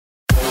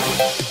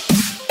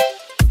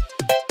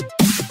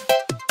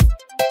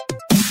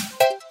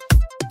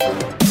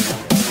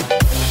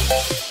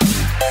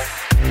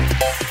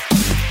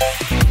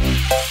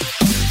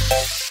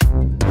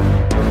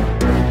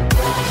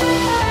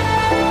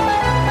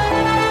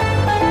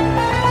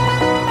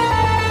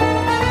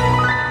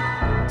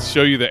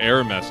Show you the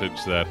error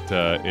message that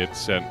it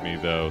sent me,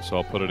 though, so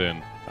I'll put it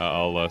in.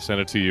 I'll send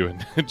it to you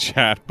in the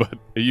chat, but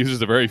it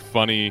uses a very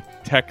funny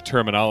tech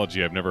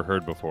terminology I've never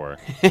heard before.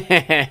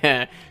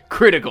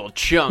 Critical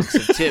chunks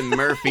of Tim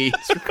Murphy's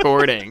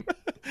recording.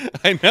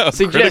 I know.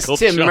 Suggest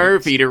Tim chunks.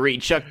 Murphy to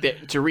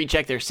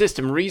recheck their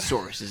system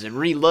resources and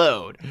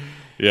reload.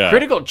 Yeah.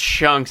 Critical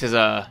Chunks is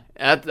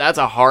that's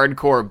a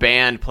hardcore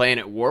band playing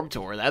at Warped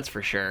Tour, that's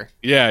for sure.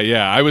 Yeah.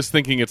 I was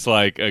thinking it's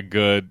like a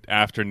good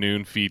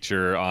afternoon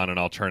feature on an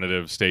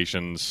alternative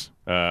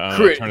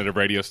alternative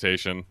radio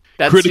station.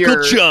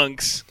 Critical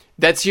Chunks.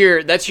 That's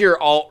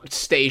your alt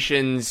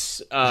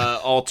station's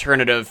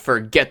alternative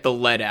for Get the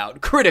Lead Out.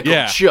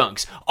 Critical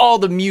Chunks. All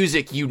the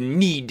music you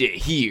need to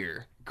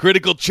hear.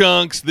 Critical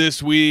Chunks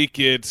this week.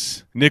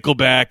 It's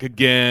Nickelback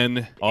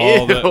again.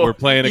 We're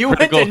playing You went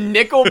to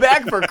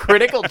Nickelback for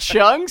Critical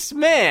Chunks?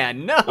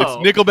 Man, no. It's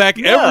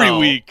Nickelback every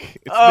week.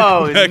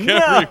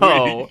 Every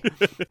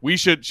week.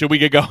 Should we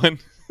get going?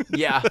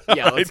 Yeah,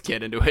 let's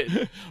get into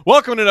it.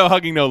 Welcome to No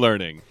Hugging, No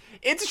Learning.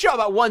 It's a show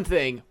about one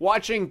thing,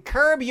 watching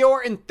Curb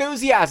Your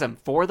Enthusiasm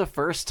for the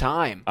first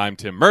time. I'm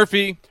Tim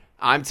Murphy.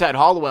 I'm Ted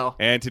Hollowell.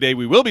 And today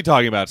we will be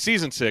talking about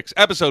Season 6,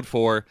 Episode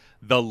 4,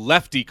 The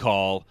Lefty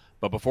Call.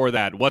 But before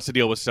that, what's the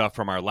deal with stuff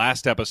from our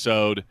last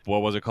episode?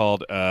 What was it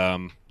called?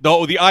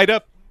 The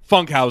Ida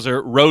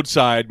Funkhauser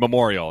Roadside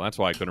Memorial. That's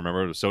why I couldn't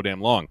remember. It was so damn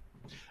long.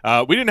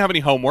 We didn't have any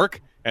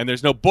homework, and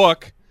there's no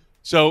book.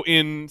 So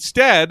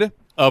instead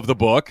of the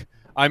book,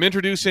 I'm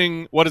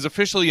introducing what is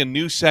officially a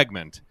new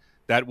segment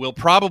that we'll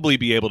probably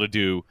be able to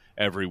do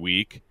every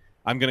week.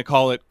 I'm going to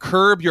call it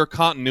Curb Your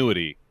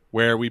Continuity,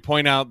 where we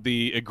point out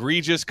the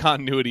egregious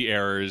continuity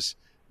errors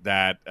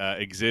that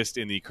exist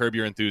in the Curb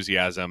Your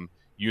Enthusiasm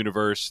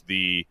universe,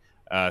 the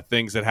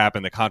things that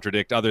happen that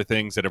contradict other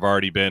things that have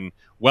already been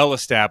well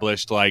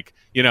established. Like,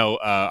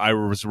 I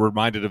was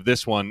reminded of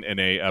this one in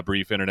a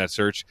brief internet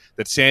search,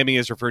 that Sammy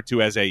is referred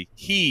to as a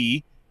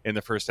he in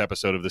the first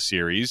episode of the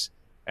series,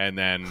 and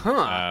then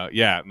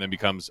and then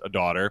becomes a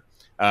daughter.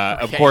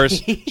 Okay. Of course,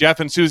 Jeff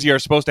and Susie are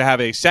supposed to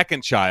have a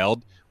second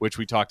child, which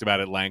we talked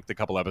about at length a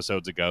couple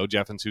episodes ago.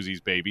 Jeff and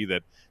Susie's baby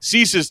that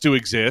ceases to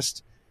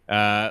exist.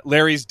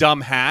 Larry's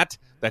dumb hat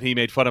that he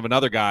made fun of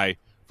another guy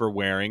for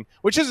wearing,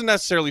 which isn't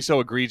necessarily so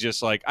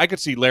egregious. Like, I could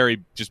see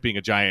Larry just being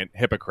a giant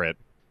hypocrite.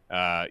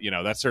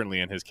 That's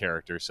certainly in his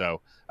character. So,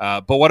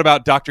 but what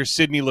about Dr.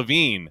 Sidney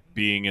Levine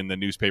being in the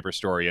newspaper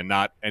story and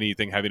not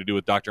anything having to do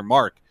with Dr.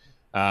 Mark?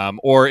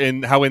 Or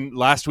in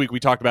last week we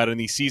talked about in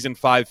the season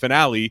 5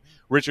 finale,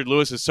 Richard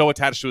Lewis is so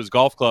attached to his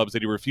golf clubs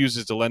that he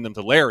refuses to lend them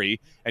to Larry.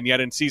 And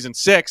yet in season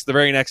 6, the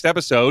very next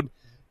episode,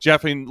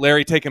 Jeff and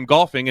Larry take him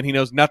golfing and he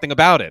knows nothing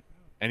about it.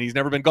 And he's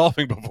never been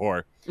golfing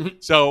before.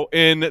 So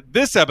in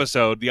this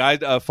episode, the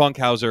Ida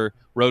Funkhauser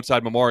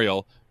Roadside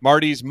Memorial,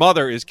 Marty's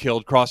mother is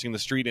killed crossing the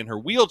street in her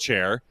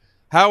wheelchair.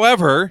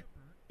 However,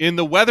 in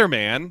The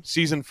Weatherman,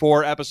 Season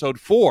 4, Episode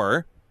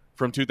 4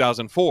 from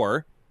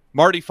 2004,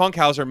 Marty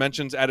Funkhauser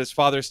mentions at his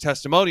father's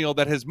testimonial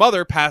that his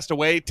mother passed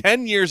away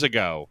 10 years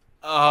ago.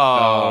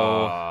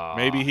 Oh.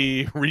 Maybe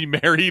he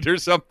remarried or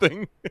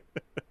something.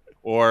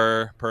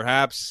 Or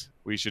perhaps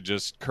we should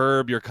just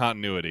curb your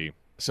continuity.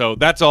 So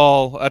that's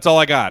all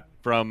I got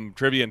from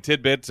trivia and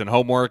tidbits and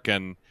homework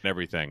and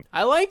everything.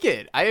 I like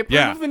it. I approve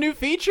of the new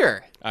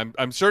feature.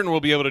 I'm certain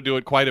we'll be able to do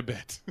it quite a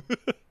bit.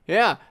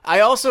 Yeah. I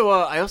also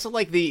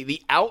like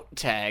the out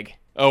tag.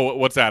 Oh,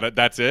 what's that?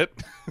 That's it?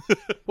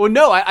 Well,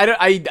 no,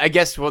 I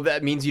guess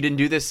that means you didn't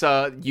do this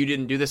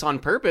on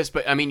purpose,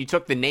 but I mean you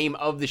took the name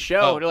of the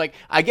show. They're like,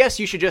 I guess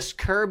you should just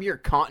curb your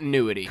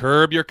continuity.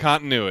 Curb your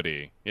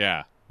continuity.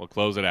 Yeah. We'll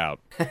close it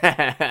out.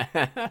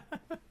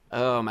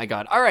 Oh my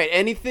God! All right,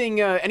 anything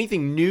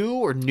new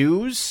or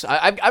news?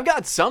 I've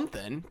got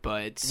something,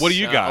 but what do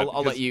you got?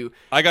 I'll let you.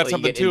 I got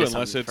something too,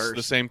 unless it's first.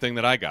 The same thing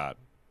that I got.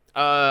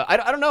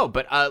 I don't know,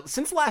 but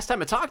since the last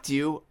time I talked to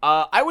you,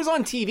 I was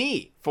on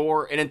TV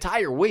for an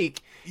entire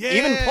week,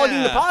 even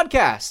plugging the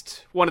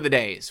podcast one of the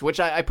days, which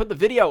I put the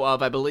video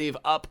of, I believe,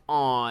 up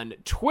on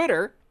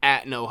Twitter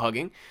at No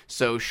Hugging.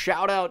 So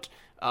shout out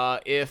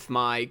if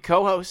my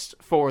co-host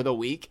for the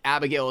week,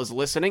 Abigail, is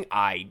listening.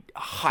 I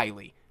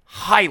highly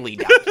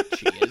doubt that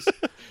she is.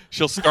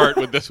 She'll start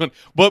with this one,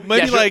 but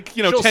maybe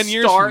 10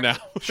 years from now.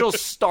 She'll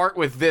start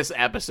with this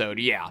episode.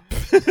 Yeah.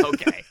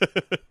 Okay.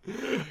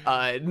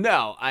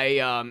 No,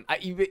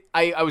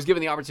 I was given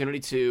the opportunity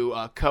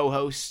to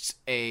co-host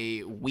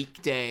a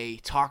weekday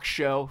talk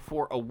show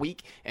for a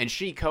week, and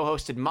she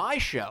co-hosted my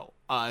show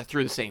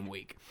through the same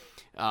week.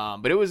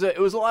 But it was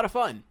a lot of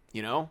fun.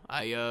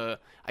 I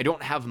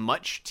don't have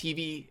much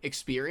TV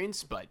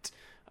experience, but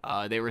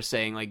they were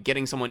saying like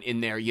getting someone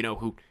in there,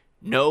 who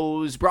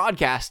knows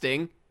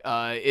broadcasting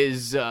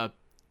is I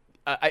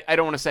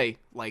don't want to say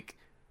like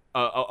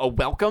a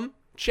welcome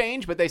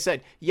change, but they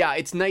said, yeah,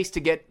 it's nice to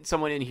get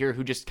someone in here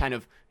who just kind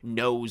of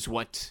knows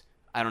what,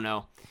 I don't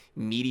know,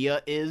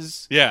 media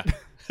is. Yeah.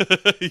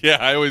 Yeah,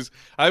 I always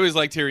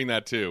liked hearing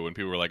that too when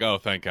people were like, "Oh,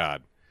 thank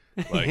God."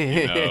 Like,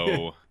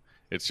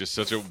 it's just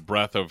such a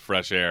breath of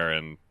fresh air,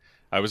 and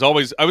I was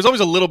always a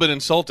little bit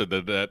insulted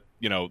that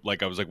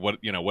like I was like,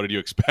 what did you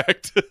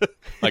expect?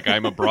 Like,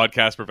 I'm a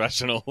broadcast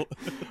professional.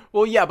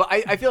 Well, yeah, but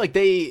I feel like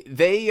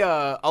they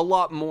a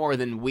lot more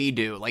than we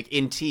do, like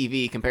in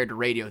TV compared to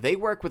radio. They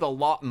work with a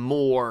lot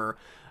more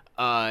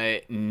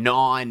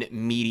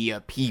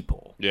non-media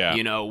people.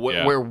 Yeah.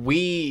 Where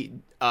we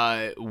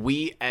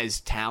as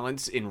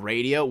talents in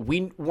radio,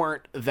 we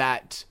weren't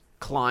that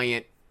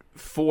client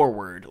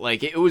forward.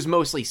 Like, it was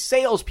mostly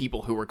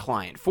salespeople who were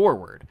client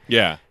forward.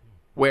 Yeah.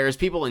 Whereas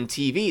people in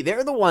TV,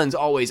 they're the ones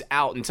always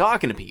out and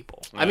talking to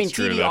people. I mean,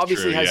 TV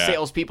obviously has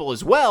salespeople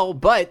as well,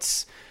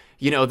 but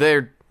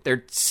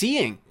they're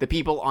seeing the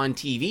people on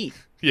TV.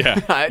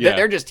 Yeah.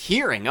 They're just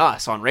hearing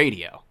us on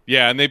radio.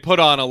 Yeah, and they put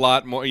on a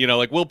lot more,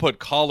 like we'll put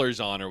callers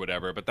on or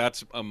whatever, but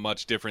that's a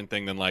much different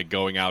thing than like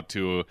going out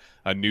to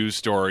a news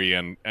story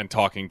and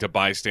talking to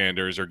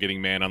bystanders or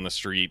getting man on the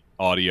street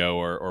audio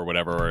or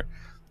whatever.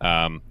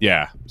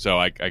 So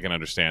I can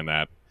understand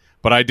that.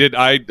 But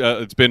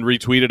it's been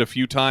retweeted a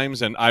few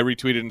times, and I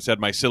retweeted and said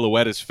my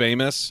silhouette is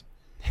famous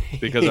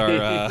because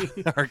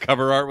our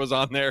cover art was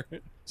on there.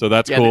 So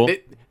that's cool.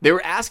 They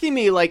were asking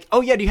me, like,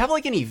 oh, yeah, do you have,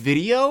 like, any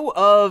video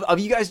of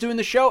you guys doing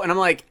the show? And I'm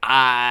like,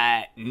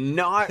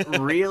 not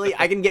really.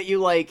 I can get you,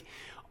 like,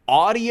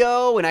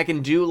 audio, and I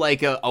can do,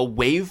 like, a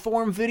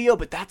waveform video,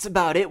 but that's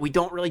about it. We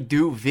don't really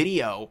do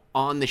video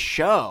on the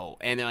show.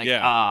 And they're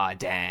like,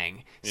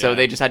 dang. So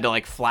they just had to,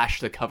 like, flash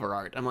the cover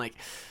art. I'm like,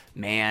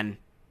 man,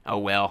 oh,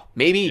 well.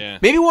 Maybe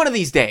one of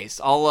these days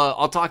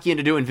I'll talk you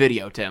into doing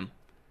video, Tim.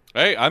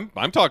 Hey,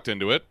 I'm talked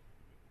into it.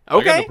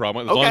 Okay. I got no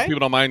problem. As long as people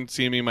don't mind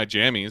seeing me in my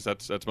jammies,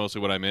 that's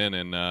mostly what I'm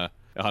in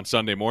on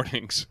Sunday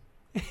mornings.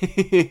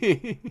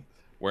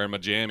 Wearing my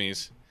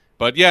jammies.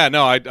 But yeah,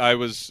 no, I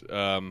was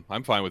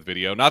I'm fine with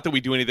video. Not that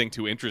we do anything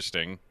too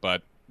interesting,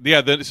 but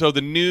yeah, so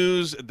the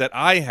news that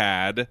I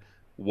had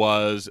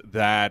was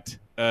that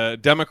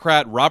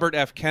Democrat Robert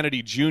F.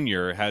 Kennedy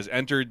Jr. has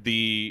entered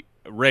the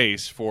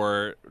race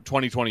for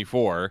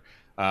 2024.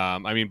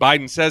 I mean,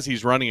 Biden says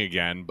he's running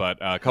again, but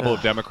a couple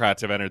of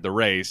Democrats have entered the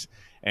race.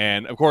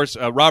 And, of course,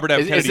 Robert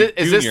F. Kennedy Jr.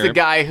 Is this the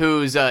guy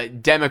who's a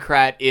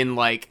Democrat in,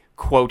 like,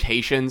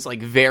 quotations, like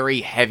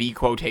very heavy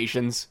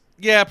quotations?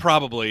 Yeah,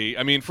 probably.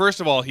 I mean, first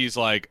of all, he's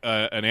like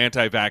an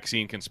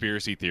anti-vaccine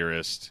conspiracy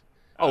theorist.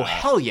 Oh,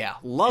 hell yeah.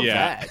 Love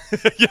that.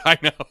 Yeah, I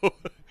know.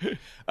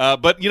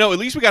 But, at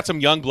least we got some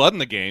young blood in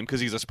the game because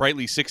he's a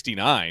sprightly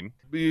 69.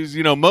 He's,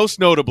 most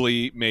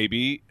notably,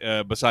 maybe,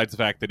 besides the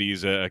fact that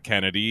he's a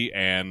Kennedy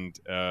and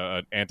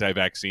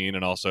anti-vaccine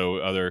and also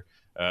other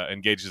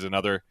engages in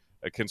other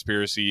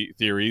conspiracy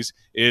theories,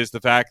 is the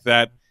fact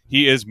that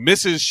he is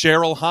Mrs.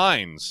 Cheryl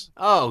Hines.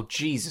 Oh,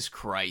 Jesus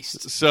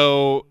Christ.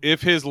 So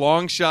if his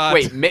long shot...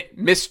 Wait,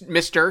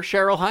 Mr.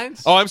 Cheryl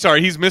Hines? Oh, I'm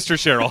sorry. He's Mr.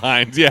 Cheryl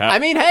Hines, yeah. I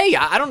mean, hey,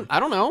 I don't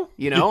know.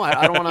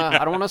 I don't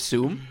want to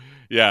assume.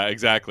 Yeah,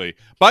 exactly.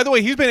 By the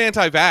way, he's been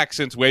anti-vax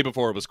since way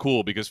before it was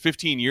cool, because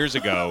 15 years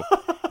ago,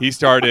 he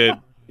started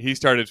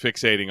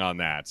fixating on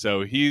that.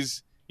 So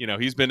he's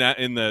been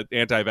in the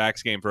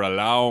anti-vax game for a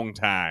long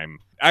time.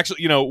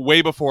 Actually,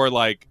 way before,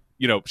 like,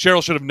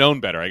 Cheryl should have known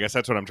better. I guess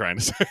that's what I'm trying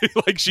to say.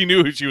 Like, she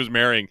knew who she was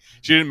marrying.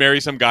 She didn't marry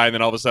some guy, and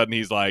then all of a sudden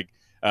he's like,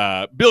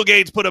 Bill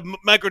Gates put a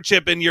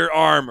microchip in your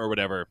arm or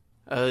whatever.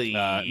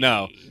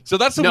 No. So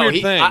that's the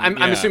weird thing.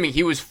 I'm assuming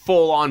he was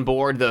full on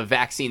board the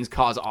vaccines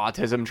cause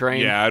autism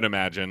train. Yeah, I'd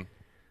imagine.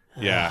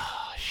 Yeah.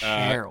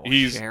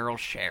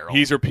 Cheryl.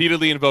 He's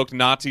repeatedly invoked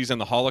Nazis and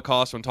the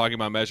Holocaust when talking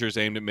about measures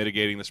aimed at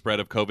mitigating the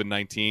spread of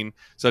COVID-19,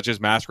 such as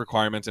mask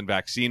requirements and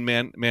vaccine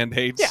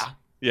mandates.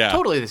 Yeah.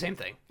 Totally the same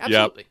thing.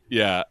 Absolutely.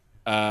 Yep.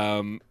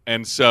 Yeah.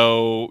 And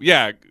so,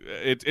 yeah,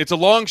 it's a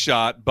long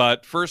shot,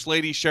 but First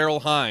Lady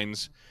Cheryl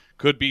Hines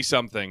could be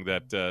something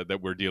that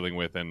we're dealing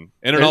with in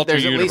an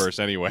alternate universe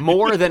anyway.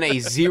 More than a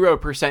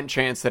 0%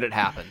 chance that it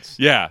happens.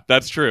 Yeah,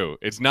 that's true.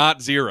 It's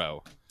not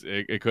zero.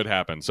 It could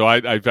happen. So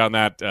I found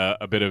that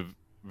a bit of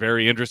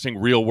very interesting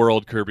real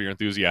world Curb Your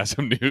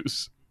Enthusiasm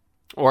news.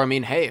 Or, I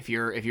mean, hey, if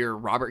you're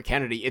Robert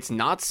Kennedy, it's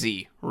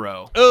Nazi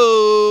row.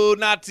 Oh,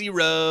 Nazi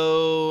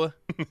row.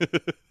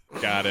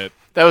 Got it.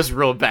 That was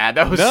real bad.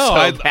 That was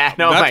so bad.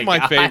 Oh, that's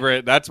my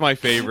favorite. That's my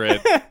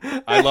favorite.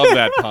 I love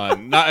that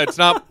pun. It's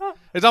not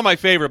my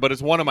favorite, but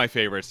it's one of my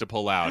favorites to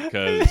pull out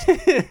because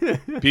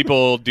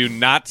people do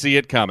not see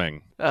it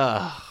coming.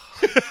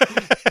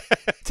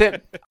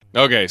 Tim.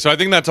 Okay, so I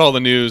think that's all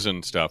the news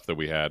and stuff that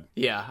we had.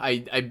 Yeah,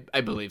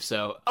 I believe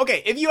so.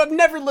 Okay, if you have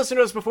never listened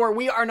to us before,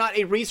 we are not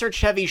a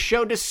research-heavy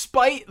show,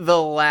 despite the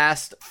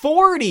last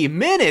 40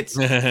 minutes,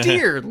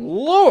 dear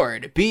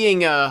Lord,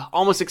 being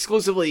almost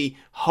exclusively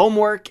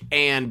homework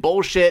and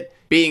bullshit.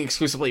 being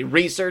exclusively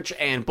research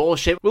and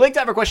bullshit. We like to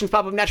have our questions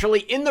pop up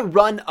naturally in the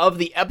run of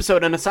the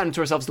episode and assign them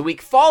to ourselves the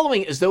week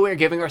following as though we are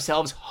giving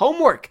ourselves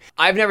homework.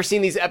 I've never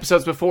seen these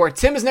episodes before.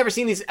 Tim has never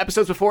seen these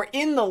episodes before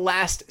in the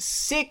last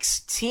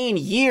 16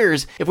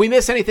 years. If we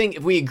miss anything,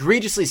 if we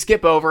egregiously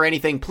skip over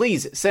anything,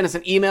 please send us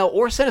an email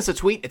or send us a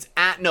tweet. It's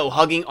at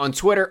NoHugging on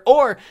Twitter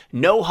or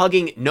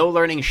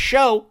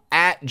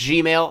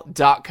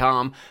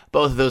nohuggingnolearningshow@gmail.com.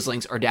 Both of those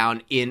links are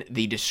down in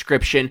the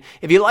description.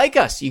 If you like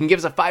us, you can give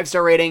us a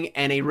 5-star rating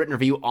and a written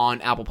review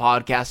on Apple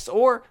Podcasts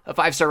or a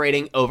 5-star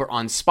rating over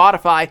on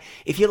Spotify.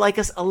 If you like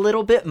us a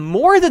little bit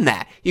more than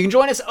that, you can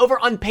join us over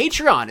on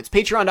Patreon. It's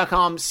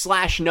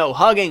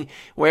patreon.com/nohugging,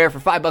 where for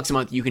 $5 a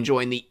month, you can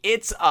join the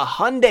It's a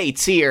Hyundai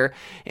tier.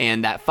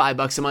 And that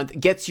 $5 a month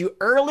gets you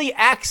early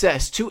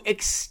access to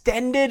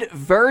extended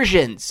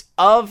versions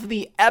of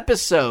the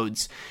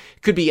episodes.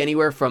 Could be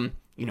anywhere from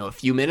a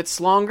few minutes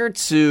longer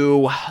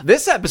to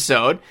this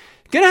episode.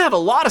 Gonna have a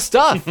lot of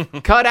stuff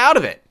cut out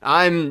of it.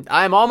 I'm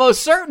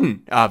almost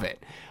certain of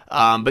it.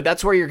 But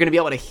that's where you're gonna be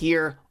able to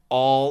hear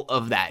all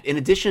of that. In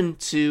addition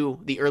to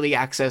the early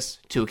access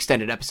to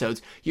extended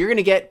episodes, you're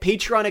gonna get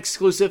Patreon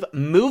exclusive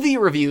movie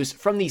reviews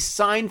from the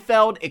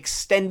Seinfeld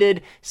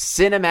extended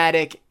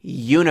cinematic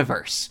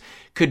universe.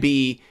 Could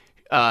be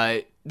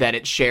that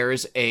it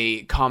shares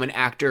a common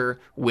actor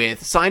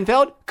with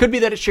Seinfeld. Could be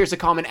that it shares a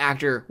common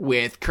actor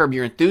with Curb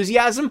Your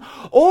Enthusiasm.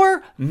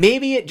 Or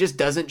maybe it just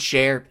doesn't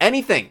share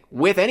anything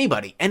with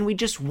anybody, and we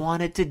just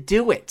wanted to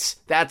do it.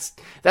 That's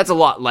a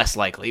lot less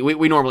likely.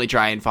 We normally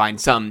try and find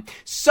some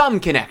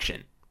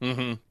connection.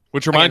 Mm-hmm.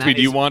 Which reminds me,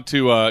 do you want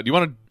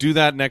to do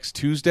that next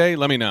Tuesday?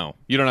 Let me know.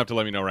 You don't have to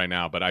let me know right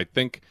now, but I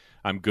think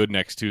I'm good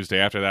next Tuesday.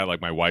 After that,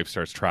 my wife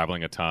starts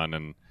traveling a ton,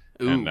 and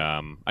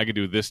I could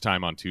do this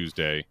time on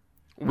Tuesday.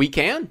 We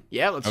can.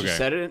 Yeah, let's just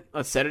set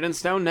it in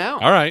stone now.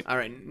 All right.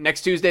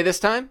 Next Tuesday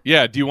this time?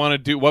 Yeah,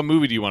 what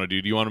movie do you want to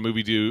do? Do you want a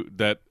movie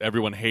that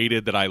everyone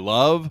hated that I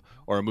love,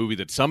 or a movie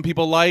that some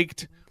people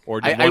liked, or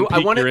I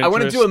want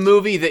to do a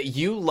movie that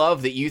you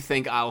love that you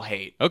think I'll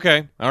hate.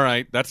 Okay. All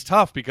right. That's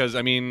tough because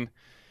we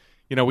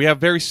have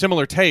very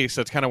similar tastes.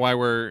 That's kind of why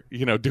we're,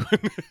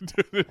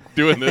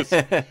 doing this.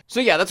 So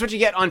yeah, that's what you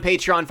get on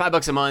Patreon,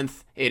 $5 a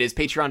month. It is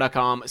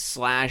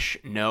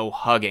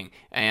patreon.com/nohugging.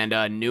 And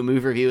a new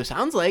movie review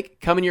sounds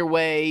like coming your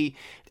way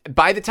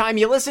by the time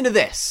you listen to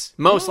this.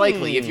 Most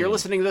likely, if you're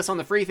listening to this on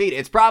the free feed,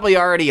 it's probably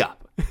already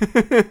up.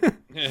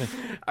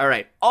 All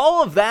right.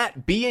 All of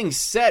that being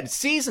said,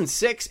 Season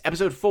 6,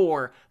 Episode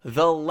 4,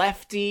 The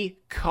Lefty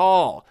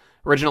Call.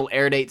 Original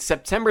air date,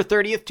 September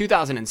 30th,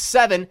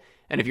 2007.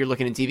 And if you're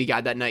looking in TV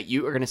Guide that night,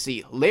 you are going to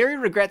see Larry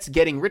regrets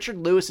getting Richard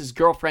Lewis's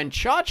girlfriend,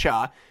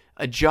 Cha-Cha,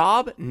 a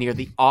job near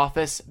the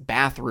office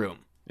bathroom.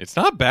 It's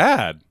not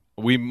bad.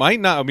 We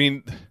might not.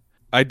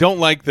 I don't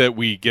like that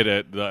we get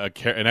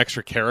an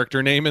extra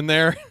character name in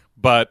there.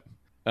 But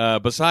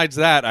besides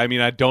that, I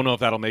don't know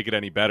if that'll make it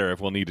any better,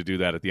 if we'll need to do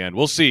that at the end.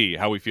 We'll see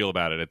how we feel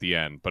about it at the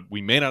end. But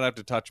we may not have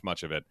to touch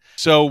much of it.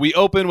 So we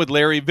open with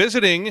Larry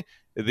visiting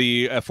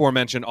the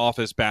aforementioned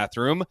office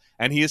bathroom,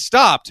 and he is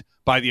stopped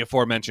by the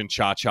aforementioned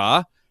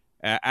Cha-Cha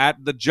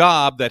at the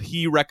job that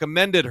he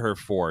recommended her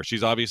for.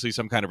 She's obviously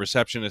some kind of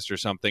receptionist or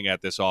something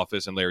at this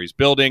office in Larry's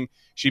building.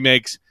 She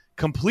makes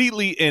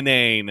completely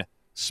inane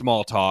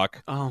small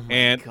talk. Oh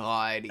my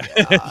God,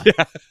 yeah.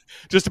 Yeah.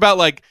 Just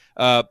about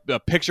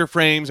picture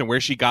frames and where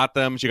she got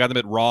them. She got them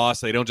at Ross.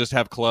 They don't just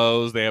have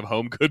clothes. They have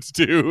home goods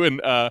too, and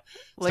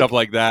stuff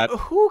like that.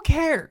 Who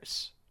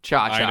cares?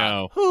 Cha-Cha. I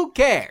know. Who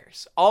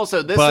cares?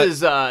 Also,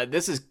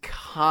 this is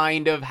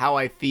kind of how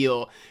I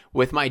feel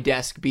with my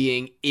desk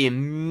being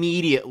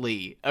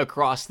immediately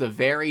across the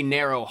very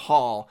narrow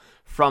hall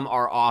from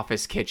our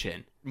office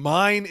kitchen.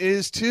 Mine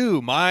is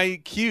too. My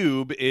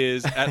cube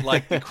is at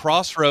the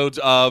crossroads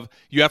of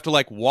you have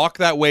to walk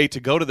that way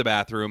to go to the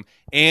bathroom,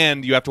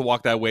 and you have to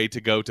walk that way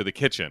to go to the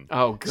kitchen.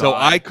 Oh God! So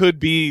I could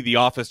be the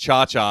office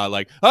Cha-Cha,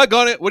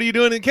 got it. What are you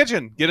doing in the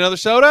kitchen? Get another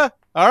soda?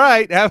 All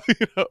right.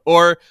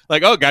 Or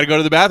got to go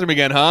to the bathroom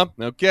again, huh?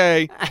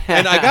 Okay.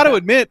 And I got to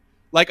admit,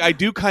 I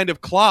do kind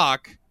of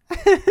clock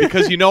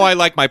because I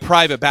like my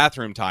private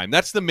bathroom time.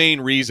 That's the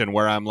main reason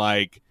where I'm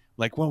well,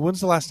 when's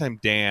the last time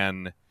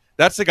Dan?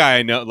 That's the guy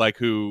I know,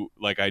 who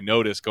I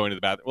noticed going to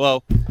the bathroom.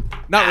 Well,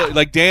 not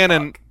really, Dan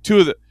and two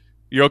of the.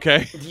 You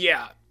okay?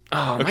 Yeah.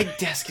 Oh, okay. My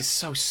desk is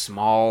so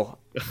small.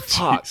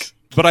 Fuck.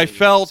 But I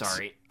felt.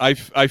 Sorry. I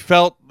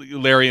felt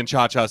Larry and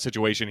Cha-Cha's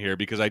situation here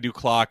because I do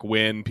clock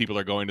when people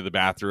are going to the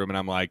bathroom, and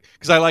I'm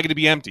because I like it to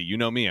be empty. You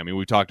know me.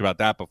 We've talked about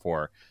that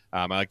before.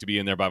 I like to be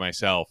in there by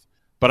myself,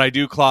 but I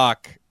do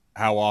clock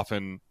how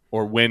often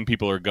or when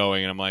people are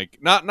going, and I'm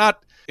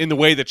not in the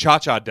way that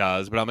Cha-Cha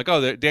does, but I'm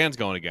oh, Dan's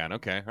going again.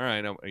 Okay, all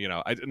right.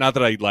 Not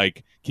that I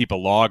keep a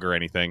log or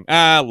anything.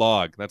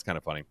 Log. That's kind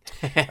of funny.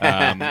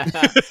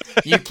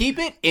 You keep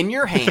it in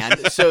your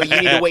hand, so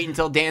you need to wait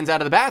until Dan's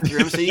out of the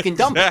bathroom so you can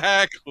dump it.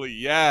 Exactly.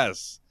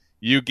 Yes,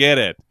 you get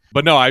it.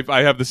 But no,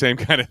 I have the same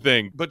kind of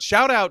thing. But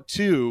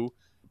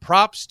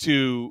props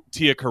to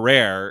Tia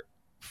Carrere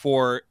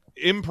for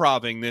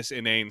improving this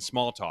inane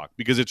small talk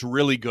because it's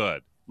really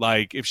good.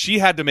 Like if she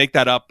had to make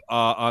that up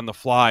on the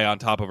fly off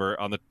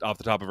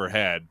the top of her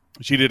head,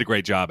 she did a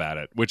great job at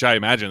it, which I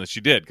imagine that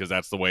she did because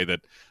that's the way that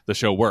the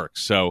show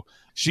works. So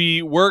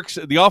she works.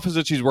 The office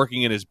that she's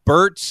working in is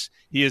Bert's.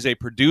 He is a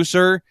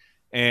producer,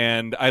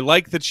 and I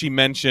like that she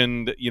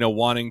mentioned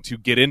wanting to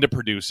get into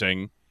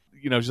producing.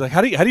 She's like, how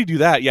do you do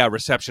that? Yeah,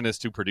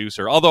 receptionist to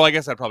producer. Although I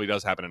guess that probably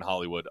does happen in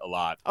Hollywood a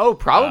lot. Oh,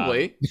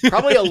 probably.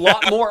 Probably a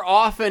lot more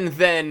often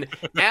than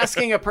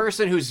asking a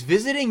person who's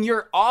visiting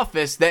your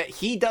office that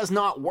he does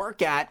not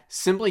work at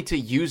simply to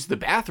use the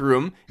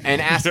bathroom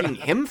and asking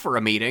him for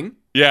a meeting.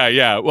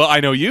 Yeah. Well, I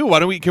know you.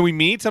 Can we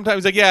meet?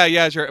 Sometimes like,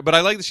 yeah, sure. But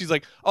I like that she's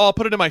like, oh, I'll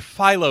put it in my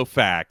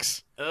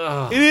Filofax.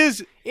 Ugh.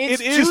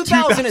 It's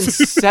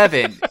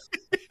 2007.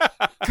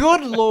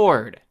 Good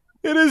Lord.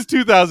 It is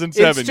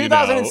 2007. It's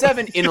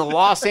 2007 in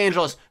Los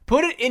Angeles.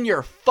 Put it in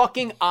your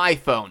fucking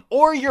iPhone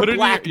or your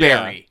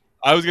BlackBerry.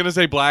 I was going to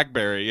say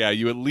BlackBerry. Yeah,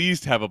 you at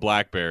least have a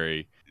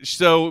BlackBerry.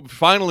 So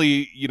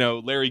finally,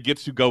 Larry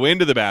gets to go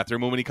into the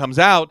bathroom. And when he comes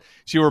out,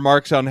 she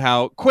remarks on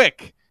how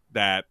quick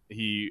that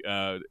he,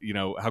 how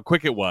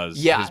quick it was.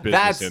 Yeah, his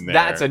business in there.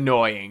 That's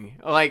annoying.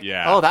 Like,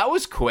 yeah. Oh, that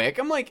was quick.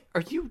 I'm like,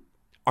 are you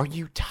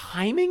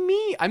timing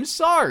me? I'm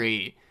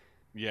sorry.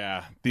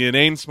 Yeah, the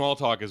inane small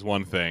talk is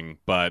one thing,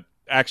 but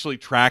actually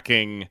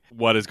tracking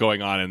what is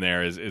going on in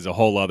there is a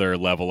whole other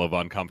level of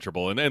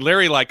uncomfortable. And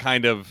Larry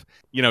kind of,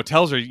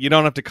 tells her, you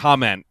don't have to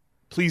comment.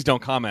 Please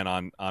don't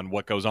comment on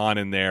what goes on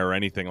in there or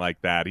anything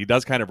like that. He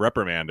does kind of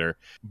reprimand her.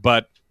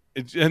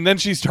 And then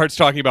she starts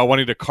talking about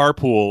wanting to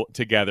carpool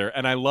together.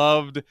 And I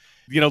loved,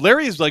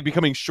 Larry is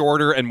becoming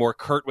shorter and more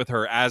curt with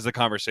her as the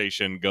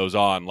conversation goes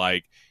on.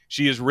 Like,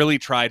 she has really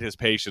tried his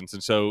patience.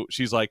 And so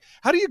she's like,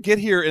 how do you get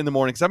here in the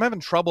morning? Because I'm having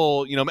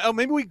trouble,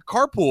 maybe we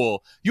carpool.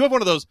 You have one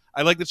of those,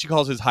 I like that she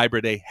calls his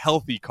hybrid a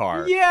healthy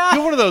car. Yeah. You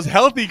have one of those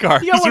healthy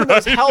cars. You have one of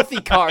those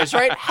healthy cars,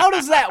 right? How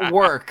does that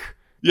work?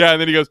 Yeah, and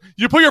then he goes,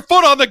 you put your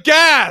foot on the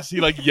gas! He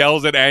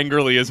yells it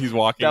angrily as he's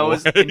walking away.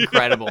 That was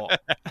incredible.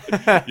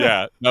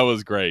 Yeah, that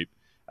was great.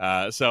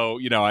 So,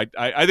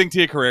 I think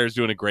Tia Carrere is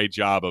doing a great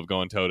job of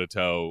going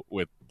toe-to-toe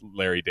with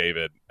Larry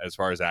David as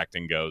far as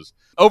acting goes.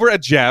 Over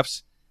at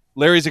Jeff's,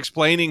 Larry's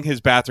explaining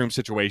his bathroom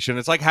situation.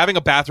 It's like having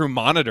a bathroom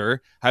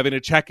monitor, having to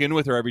check in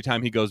with her every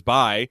time he goes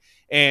by.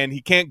 And he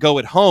can't go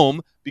at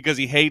home because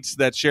he hates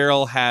that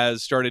Cheryl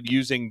has started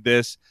using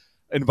this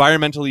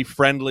environmentally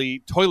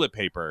friendly toilet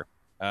paper.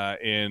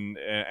 And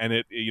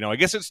it, I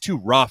guess it's too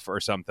rough or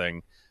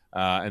something.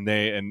 And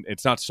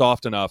it's not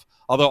soft enough.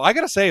 Although I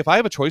got to say, if I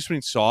have a choice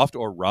between soft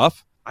or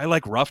rough, I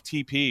like rough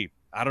TP.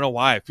 I don't know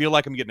why. I feel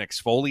like I'm getting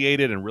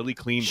exfoliated and really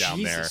clean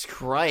down there. Jesus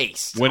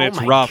Christ. When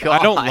it's rough. God.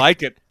 I don't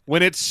like it.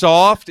 When it's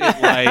soft,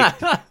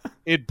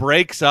 it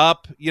breaks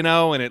up,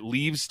 and it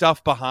leaves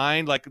stuff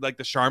behind, like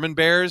the Charmin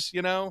bears,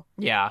 Yeah.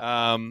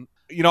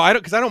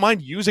 Because I don't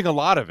mind using a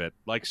lot of it.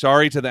 Like,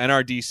 sorry to the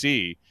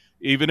NRDC.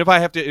 Even if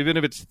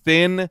it's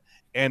thin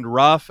and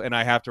rough and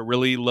I have to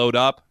really load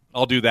up,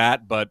 I'll do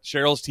that. But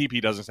Cheryl's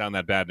TP doesn't sound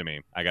that bad to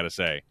me, I got to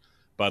say.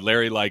 But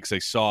Larry likes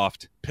a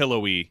soft,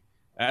 pillowy,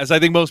 as I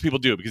think most people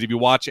do, because if you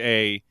watch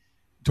a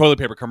toilet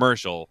paper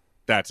commercial,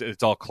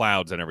 it's all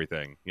clouds and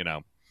everything,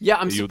 Yeah,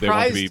 I'm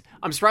surprised.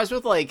 I'm surprised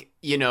with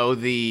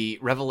the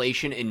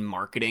revelation in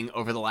marketing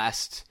over the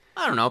last,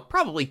 I don't know,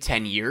 probably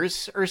 10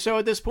 years or so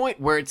at this point,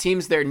 where it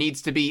seems there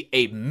needs to be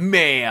a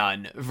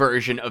man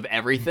version of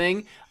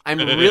everything. I'm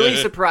really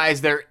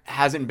surprised there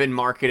hasn't been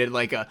marketed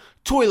like a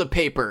toilet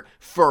paper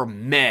for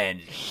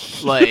men.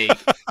 Like,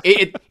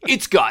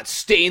 it's got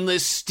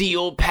stainless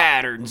steel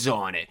patterns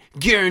on it,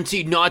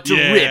 guaranteed not to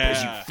rip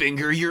as you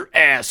finger your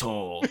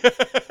asshole.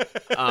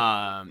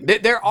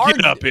 There are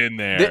Get up in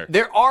there.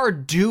 There are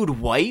dude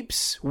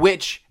wipes,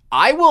 which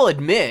I will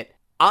admit,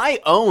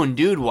 I own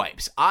dude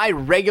wipes. I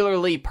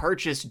regularly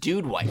purchase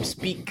dude wipes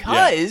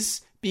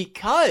because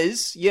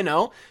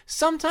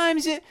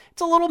sometimes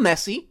it's a little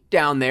messy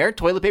down there.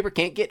 Toilet paper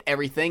can't get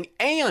everything.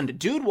 And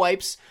dude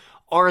wipes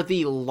are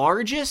the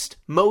largest,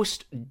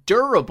 most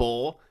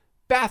durable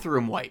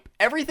bathroom wipe.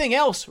 Everything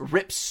else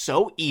rips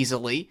so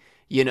easily.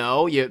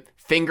 Your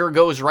finger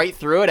goes right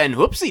through it and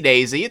whoopsie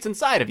daisy, it's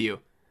inside of you.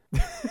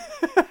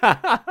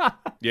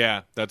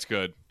 Yeah, that's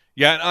good.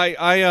 Yeah,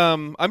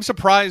 I'm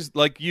surprised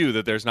like you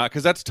that there's not,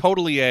 because that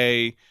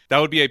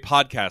would be a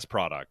podcast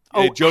product.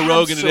 Oh, Joe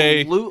Rogan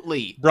today,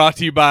 absolutely. Brought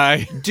to you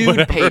by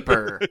dude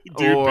paper,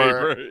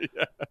 paper,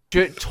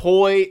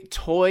 toilet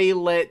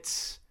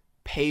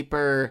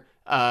paper,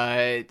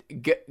 guy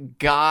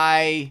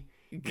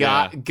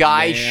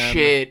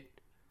shit.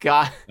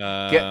 Guy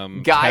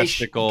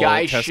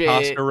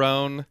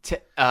testosterone,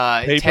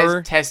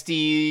 paper,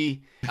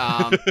 testy,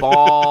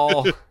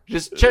 ball.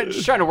 just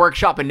trying to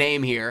workshop a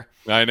name here.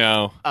 I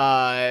know.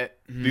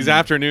 These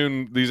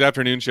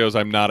afternoon shows,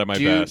 I'm not at my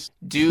best,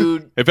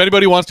 dude. If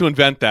anybody wants to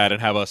invent that and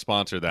have us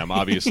sponsor them,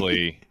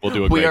 obviously we'll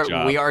do a great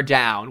job. We are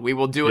down. We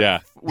will do it.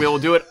 Yeah. We will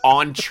do it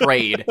on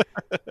trade.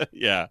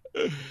 Yeah,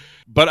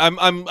 but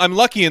I'm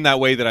lucky in that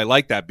way that I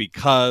like that,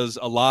 because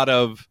a lot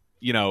of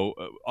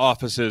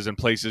offices and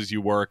places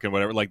you work and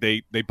whatever, like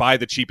they buy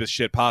the cheapest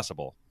shit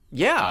possible.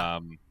 Yeah.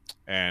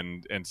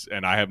 and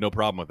I have no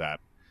problem with that.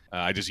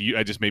 I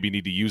just maybe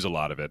need to use a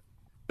lot of it.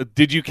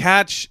 Did you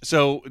catch?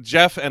 So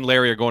Jeff and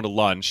Larry are going to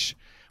lunch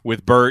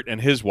with Bert and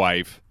his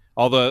wife.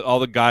 All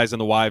the guys and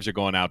the wives are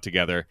going out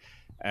together,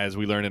 as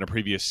we learned in a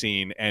previous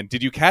scene. And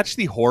did you catch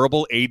the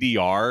horrible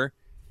ADR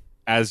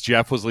as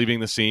Jeff was leaving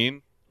the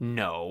scene?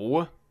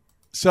 No.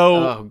 So,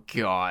 oh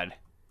God,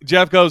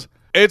 Jeff goes,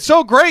 "It's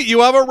so great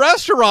you have a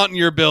restaurant in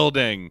your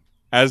building,"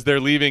 as they're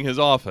leaving his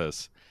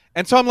office.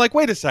 And so I'm like,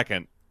 wait a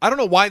second. I don't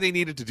know why they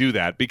needed to do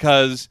that,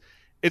 because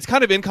it's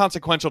kind of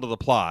inconsequential to the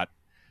plot,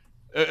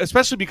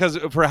 especially because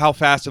for how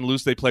fast and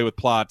loose they play with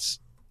plots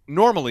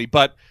normally.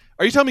 But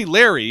are you telling me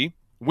Larry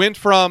went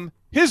from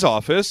his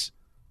office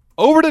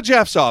over to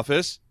Jeff's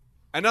office,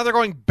 and now they're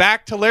going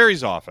back to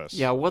Larry's office?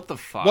 Yeah, what the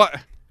fuck? What?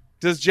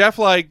 Does Jeff,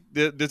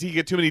 does he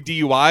get too many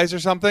DUIs or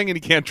something and he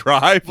can't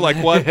drive? Like,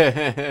 what?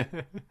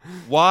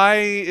 Why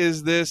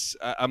is this?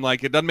 I'm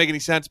like, it doesn't make any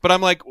sense. But I'm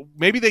like,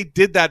 maybe they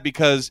did that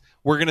because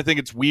we're going to think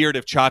it's weird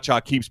if Cha-Cha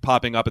keeps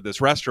popping up at this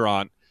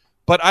restaurant.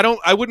 But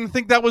I wouldn't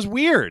think that was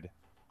weird.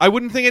 I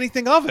wouldn't think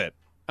anything of it.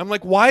 I'm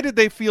like, why did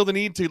they feel the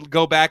need to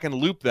go back and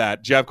loop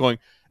that? Jeff going,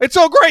 "It's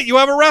so great you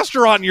have a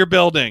restaurant in your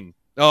building."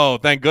 Oh,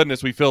 thank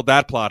goodness we filled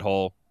that plot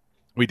hole.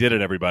 We did it,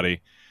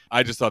 everybody.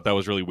 I just thought that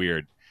was really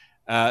weird.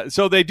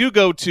 So they do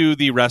go to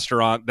the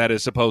restaurant that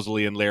is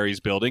supposedly in Larry's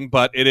building,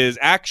 but it is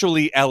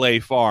actually LA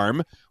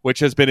Farm, which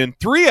has been in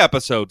 3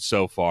 episodes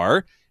so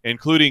far,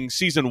 including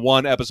Season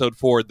 1, Episode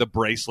 4, The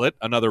Bracelet,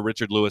 another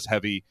Richard Lewis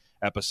heavy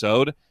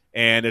episode.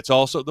 And it's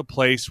also the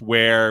place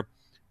where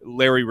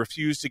Larry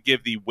refused to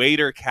give the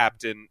waiter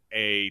captain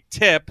a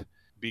tip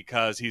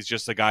because he's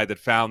just the guy that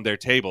found their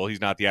table.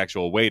 He's not the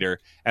actual waiter.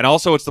 And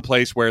also it's the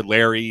place where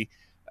Larry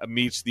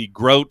meets the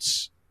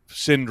Groats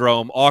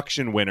Syndrome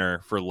auction winner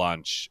for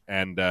lunch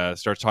and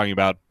starts talking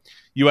about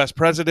U.S.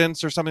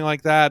 presidents or something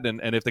like that,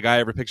 and if the guy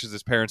ever pictures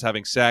his parents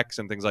having sex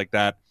and things like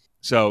that.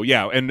 So,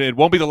 yeah, and it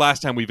won't be the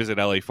last time we visit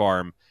LA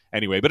Farm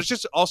anyway, but it's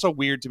just also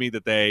weird to me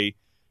that they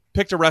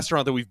picked a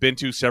restaurant that we've been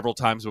to several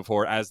times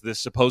before as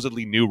this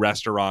supposedly new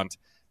restaurant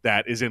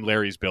that is in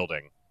Larry's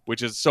building,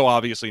 which is so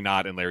obviously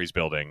not in Larry's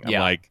building. I'm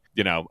like,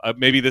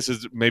 maybe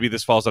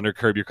this falls under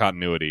Curb Your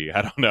Continuity.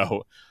 I don't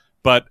know.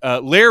 But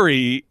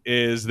Larry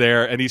is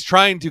there, and he's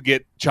trying to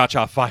get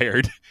Cha-Cha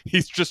fired.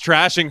 He's just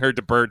trashing her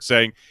to Bert,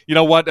 saying, "You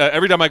know what?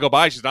 Every time I go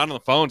by, she's not on the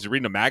phone. She's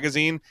reading a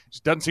magazine.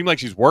 She doesn't seem like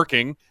she's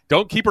working.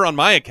 Don't keep her on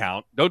my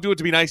account. Don't do it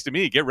to be nice to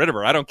me. Get rid of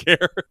her. I don't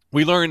care."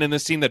 We learn in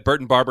this scene that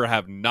Bert and Barbara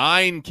have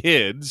 9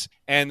 kids,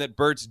 and that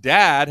Bert's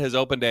dad has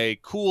opened a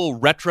cool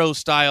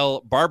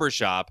retro-style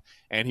barbershop,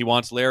 and he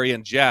wants Larry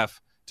and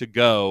Jeff to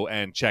go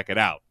and check it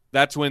out.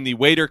 That's when the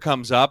waiter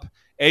comes up,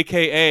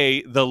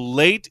 a.k.a. the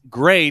late,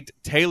 great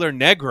Taylor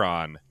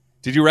Negron.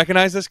 Did you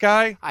recognize this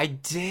guy? I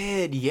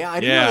did, yeah.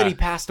 I didn't know that he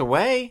passed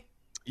away.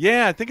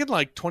 Yeah, I think in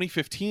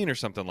 2015 or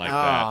something like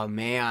that. Oh,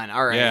 man.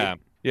 All right.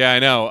 Yeah, I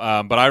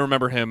know. But I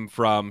remember him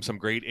from some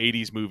great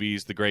 80s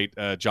movies, the great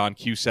John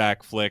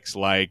Cusack flicks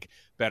like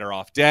Better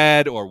Off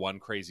Dead or One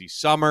Crazy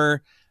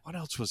Summer. What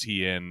else was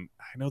he in?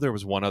 I know there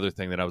was one other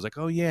thing that I was like,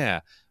 oh,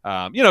 yeah.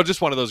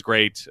 Just one of those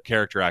great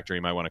character actor,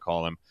 you might want to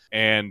call him.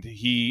 And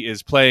he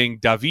is playing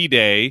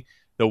Davide,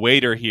 the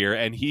waiter here,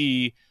 and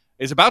he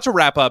is about to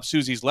wrap up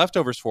Susie's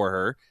leftovers for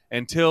her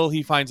until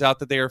he finds out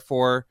that they are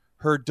for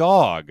her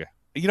dog.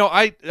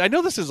 I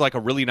know this is like a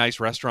really nice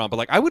restaurant,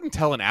 but I wouldn't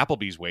tell an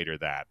Applebee's waiter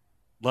that.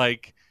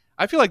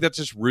 I feel like that's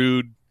just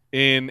rude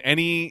in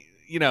any,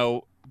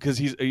 because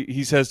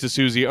he says to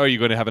Susie, "Oh, you're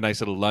going to have a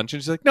nice little lunch?"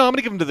 And she's like, "No, I'm going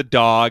to give him to the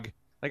dog."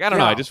 I don't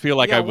know. I just feel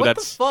like what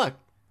the fuck?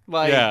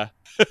 Yeah.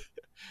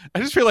 I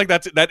just feel like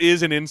that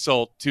is an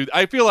insult to.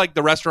 I feel like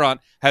the restaurant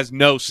has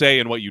no say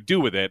in what you do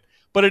with it.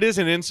 But it is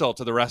an insult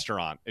to the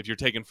restaurant if you're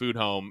taking food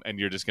home and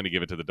you're just going to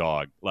give it to the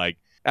dog. I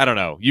don't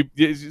know.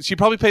 She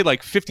probably paid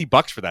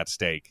 $50 for that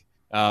steak.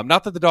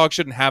 Not that the dog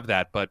shouldn't have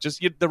that, but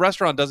just the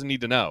restaurant doesn't need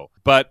to know.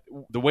 But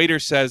the waiter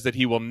says that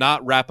he will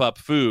not wrap up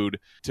food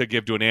to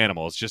give to an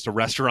animal. It's just a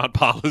restaurant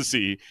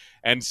policy.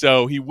 And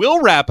so he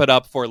will wrap it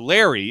up for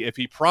Larry if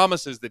he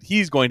promises that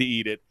he's going to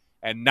eat it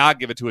and not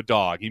give it to a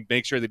dog. He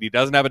makes sure that he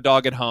doesn't have a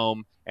dog at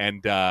home,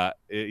 and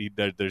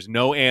there's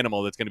no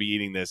animal that's going to be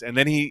eating this. And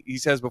then he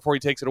says before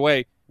he takes it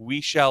away, "We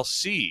shall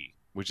see,"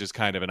 which is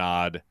kind of an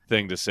odd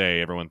thing to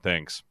say, everyone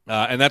thinks.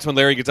 And that's when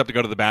Larry gets up to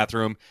go to the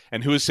bathroom,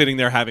 and who is sitting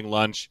there having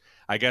lunch?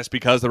 I guess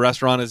because the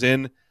restaurant is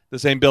in the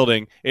same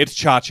building, it's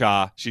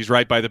Cha-Cha. She's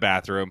right by the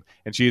bathroom,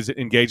 and she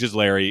engages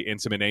Larry in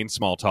some inane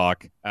small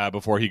talk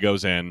before he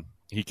goes in.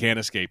 He can't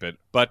escape it.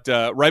 But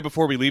right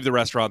before we leave the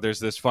restaurant, there's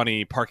this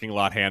funny parking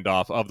lot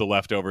handoff of the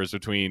leftovers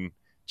between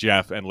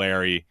Jeff and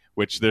Larry,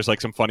 which there's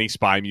some funny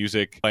spy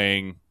music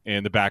playing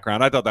in the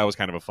background. I thought that was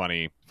kind of a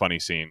funny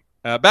scene.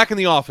 Back in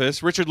the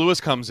office, Richard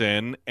Lewis comes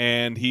in,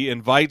 and he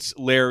invites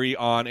Larry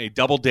on a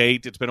double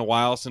date. It's been a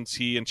while since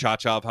he and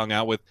Cha-Cha have hung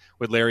out with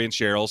Larry and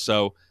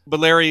Cheryl. But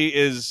Larry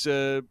is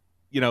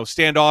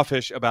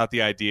standoffish about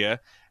the idea,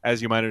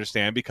 as you might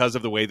understand, because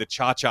of the way that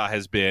Cha-Cha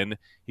has been.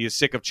 He is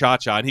sick of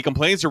Cha-Cha, and he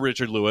complains to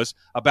Richard Lewis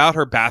about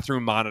her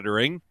bathroom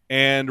monitoring.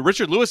 And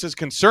Richard Lewis is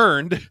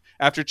concerned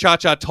after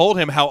Cha-Cha told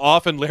him how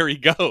often Larry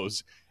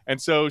goes. And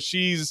so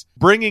she's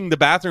bringing the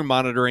bathroom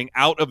monitoring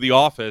out of the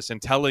office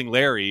and telling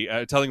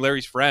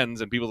Larry's friends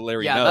and people that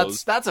Larry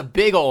knows. That's a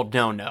big old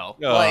no-no.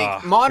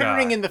 Oh,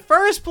 monitoring God. in the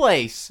first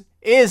place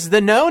is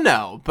the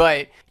no-no,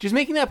 but just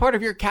making that part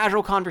of your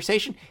casual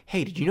conversation.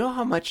 Hey, did you know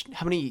how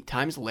many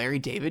times Larry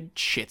David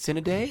shits in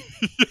a day?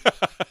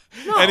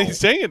 No. And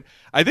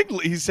I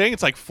think he's saying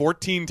it's like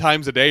 14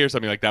 times a day or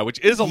something like that, which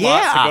is a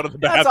lot to go to the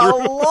bathroom.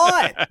 That's a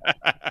lot.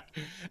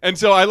 And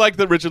so I like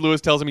that Richard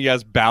Lewis tells him he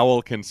has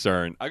bowel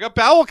concern. I got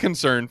bowel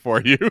concern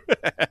for you.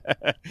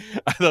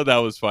 I thought that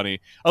was funny.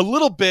 A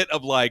little bit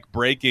of like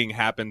breaking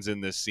happens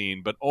in this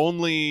scene, but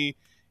only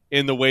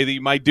in the way that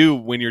you might do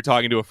when you're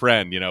talking to a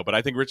friend, But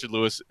I think Richard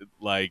Lewis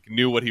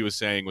knew what he was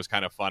saying was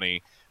kind of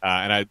funny,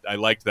 and I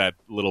liked that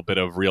little bit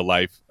of real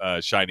life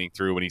shining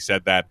through when he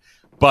said that.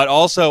 But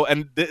also,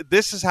 and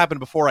this has happened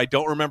before, I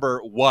don't remember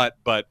what,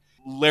 but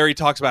Larry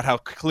talks about how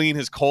clean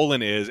his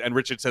colon is, and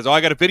Richard says,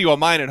 I got a video of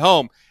mine at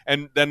home.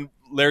 And then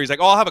Larry's like,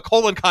 I'll have a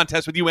colon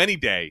contest with you any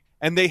day.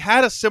 And they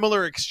had a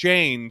similar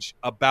exchange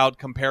about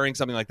comparing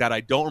something like that.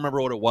 I don't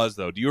remember what it was,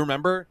 though. Do you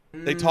remember?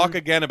 They talk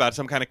again about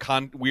some kind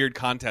of weird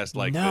contest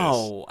like this.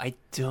 No, I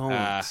don't,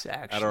 actually.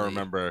 I don't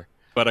remember.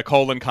 But a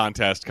colon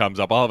contest comes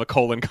up. I'll have a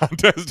colon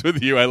contest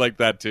with you. I like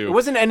that, too. It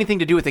wasn't anything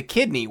to do with a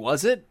kidney,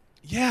 was it?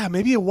 Yeah,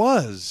 maybe it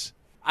was.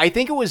 I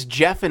think it was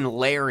Jeff and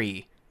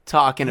Larry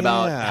talking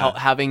about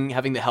having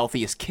the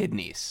healthiest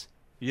kidneys.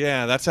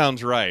 Yeah, that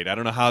sounds right. I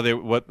don't know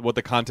what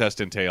the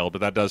contest entailed, but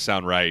that does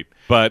sound right.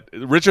 But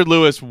Richard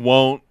Lewis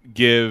won't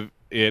give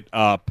it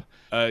up.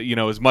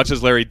 As much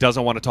as Larry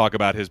doesn't want to talk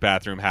about his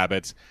bathroom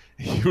habits,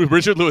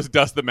 Richard Lewis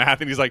does the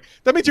math, and he's like,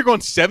 that means you're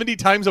going 70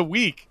 times a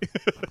week.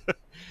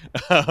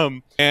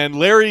 And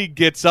Larry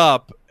gets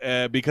up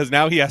because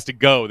now he has to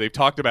go. They've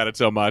talked about it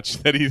so much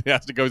that he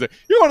has to go. He's like,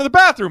 you're going to the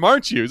bathroom,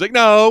 aren't you? He's like,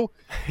 no.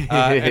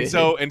 And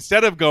so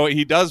instead of going,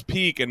 he does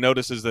peek and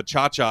notices that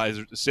Cha-Cha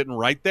is sitting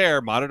right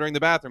there monitoring the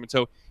bathroom. And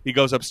so he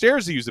goes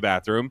upstairs to use the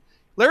bathroom.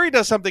 Larry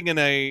does something in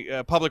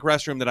a public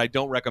restroom that I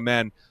don't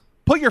recommend.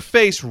 Put your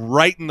face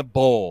right in the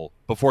bowl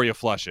before you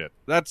flush it.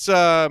 That's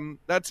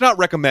not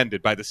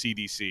recommended by the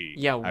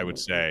CDC, I would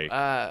say.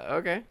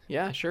 Okay.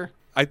 Yeah, sure.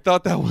 I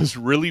thought that was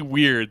really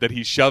weird that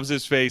he shoves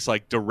his face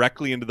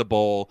directly into the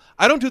bowl.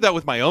 I don't do that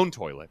with my own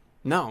toilet.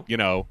 No.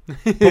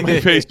 Put my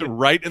face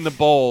right in the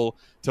bowl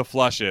to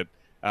flush it.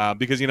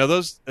 Because,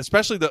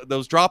 especially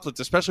those droplets,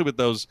 especially with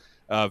those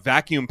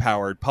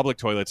vacuum-powered public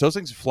toilets, those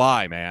things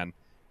fly, man.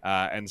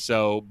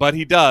 But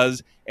he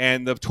does,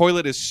 and the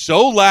toilet is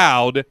so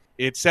loud,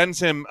 it sends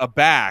him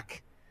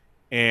aback,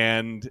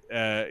 and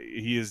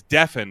he is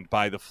deafened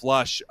by the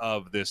flush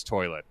of this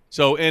toilet.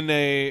 So in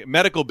a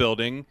medical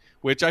building,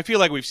 which I feel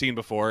like we've seen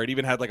before, it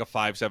even had a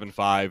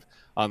 575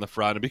 on the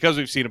front, and because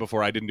we've seen it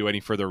before, I didn't do any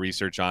further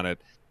research on it.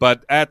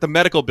 But at the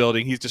medical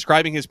building, he's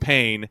describing his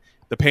pain,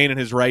 the pain in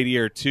his right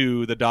ear,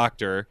 to the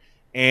doctor,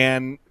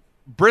 and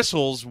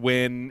bristles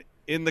when,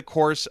 in the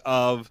course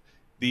of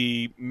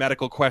the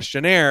medical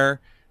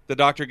questionnaire, the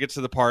doctor gets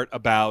to the part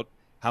about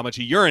how much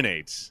he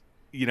urinates.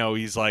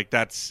 He's like,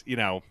 that's,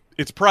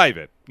 it's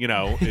private.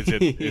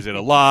 Is it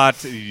a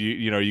lot? Are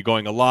you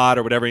going a lot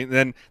or whatever? And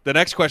then the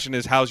next question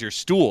is, how's your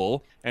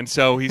stool? And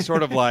so he's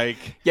sort of like,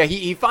 yeah,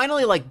 he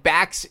finally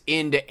backs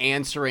into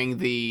answering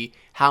the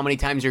how many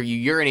times are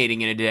you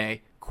urinating in a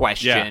day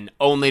question,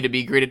 only to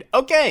be greeted,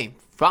 okay,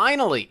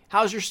 finally,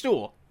 how's your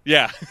stool?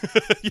 Yeah.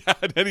 Yeah.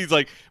 And then he's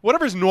like,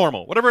 whatever's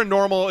normal,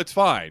 it's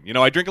fine.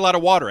 I drink a lot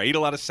of water. I eat a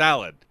lot of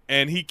salad.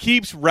 And he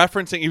keeps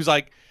referencing, he was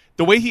like,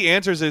 the way he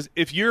answers is,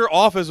 if your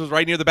office was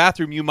right near the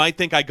bathroom, you might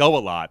think I go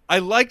a lot. I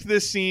liked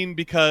this scene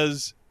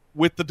because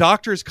with the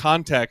doctor's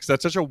context,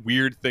 that's such a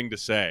weird thing to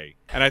say.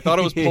 And I thought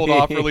it was pulled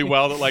off really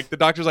well that the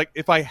doctor's like,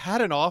 if I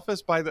had an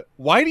office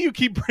why do you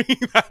keep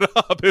bringing that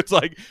up? It's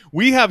like,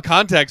 we have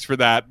context for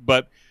that,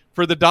 but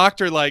for the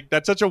doctor,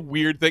 that's such a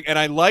weird thing. And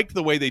I liked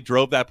the way they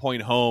drove that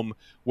point home,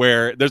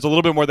 where there's a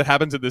little bit more that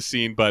happens in this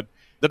scene, but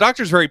the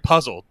doctor's very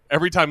puzzled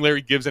every time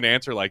Larry gives an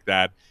answer like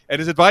that. And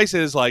his advice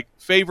is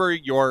favor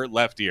your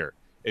left ear.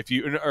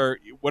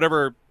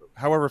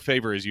 However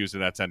favor is used in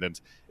that sentence.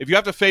 If you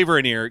have to favor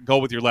an ear, go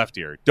with your left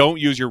ear. Don't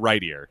use your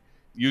right ear.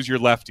 Use your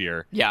left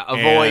ear. Yeah,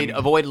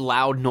 avoid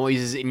loud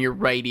noises in your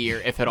right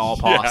ear if at all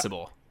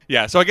possible.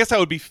 Yeah, so I guess that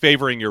would be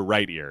favoring your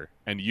right ear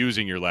and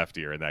using your left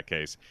ear in that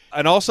case.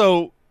 And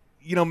also,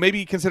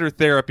 maybe consider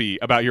therapy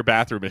about your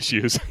bathroom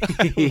issues.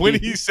 When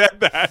he said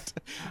that,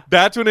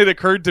 that's when it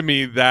occurred to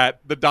me that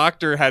the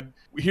doctor had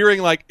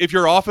hearing if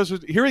your office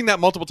was hearing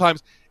that multiple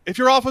times. If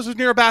your office was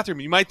near a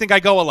bathroom, you might think I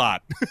go a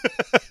lot.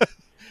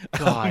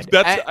 God,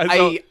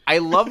 I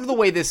loved the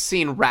way this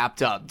scene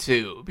wrapped up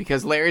too,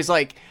 because Larry's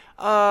like,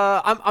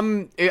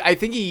 I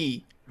think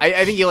he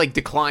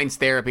declines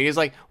therapy. He's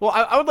like, well,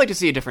 I would like to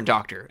see a different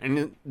doctor. And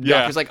the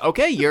doctor's like,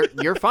 okay,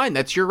 you're fine.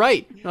 That's your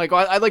right. You're like,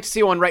 well, I'd like to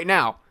see one right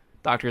now.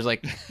 Doctor's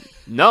like,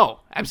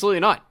 no, absolutely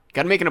not.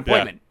 Got to make an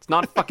appointment. It's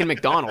not fucking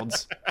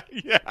McDonald's.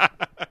 Yeah.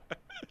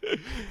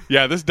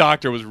 Yeah, this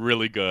doctor was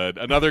really good.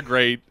 Another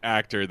great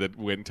actor that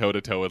went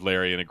toe-to-toe with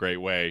Larry in a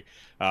great way.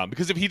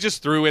 Because if he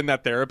just threw in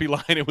that therapy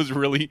line, it was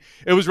really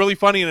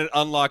funny, and it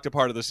unlocked a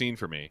part of the scene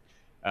for me.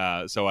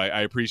 So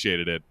I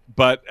appreciated it.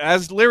 But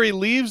as Larry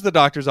leaves the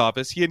doctor's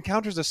office, he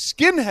encounters a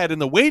skinhead in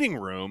the waiting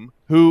room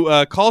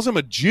who calls him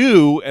a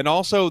Jew and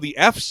also the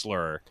F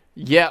slur.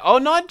 Yeah. Oh,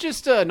 not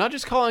just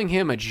calling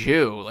him a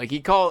Jew. Like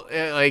it calls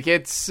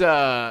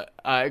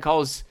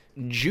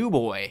Jew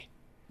boy.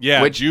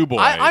 Yeah, which Jew boy.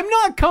 I'm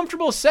not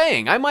comfortable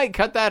saying. I might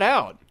cut that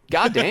out.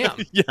 God damn.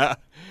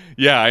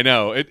 Yeah, I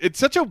know. It's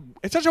such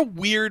a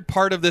weird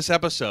part of this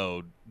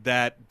episode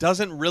that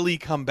doesn't really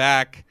come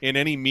back in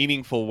any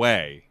meaningful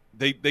way.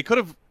 They could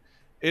have.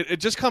 It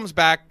just comes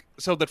back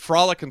so that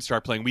Frolic can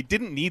start playing. We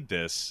didn't need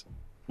this.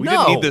 We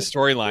didn't need this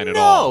storyline at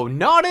all. No,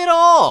 not at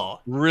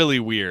all. Really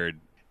weird.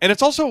 And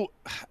it's also,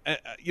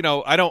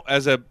 I don't,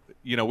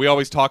 we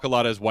always talk a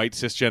lot as white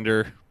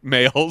cisgender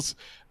males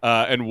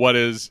and what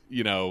is,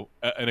 an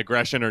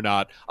aggression or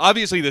not.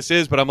 Obviously this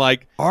is, but I'm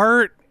like,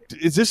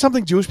 is this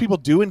something Jewish people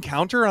do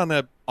encounter on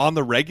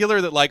the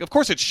regular that, like, of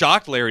course it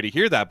shocked Larry to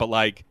hear that, but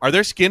like, are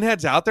there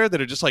skinheads out there that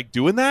are just like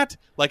doing that?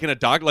 Like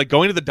like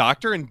going to the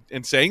doctor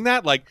and saying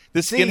that? Like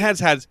this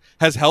skinhead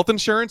has health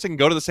insurance and can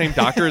go to the same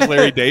doctor as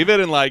Larry David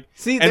and like,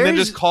 and then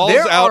just calls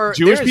out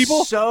Jewish people?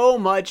 There's so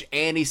much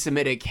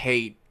anti-Semitic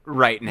hate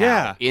right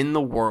now in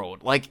the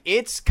world. Like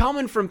it's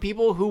coming from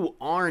people who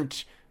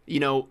aren't,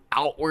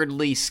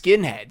 outwardly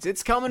skinheads.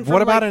 It's coming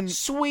from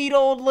sweet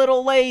old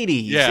little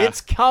ladies. Yeah.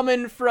 It's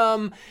coming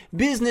from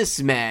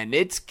businessmen.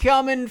 It's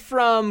coming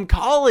from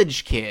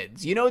college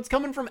kids. It's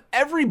coming from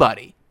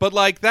everybody. But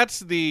like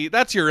that's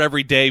your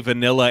everyday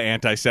vanilla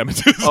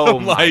anti-Semitism. Oh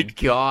my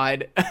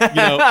God.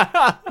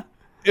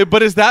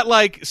 But is that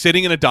like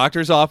sitting in a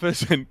doctor's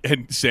office and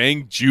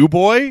saying Jew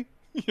boy?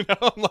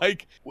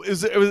 Like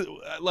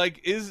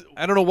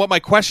I don't know what my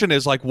question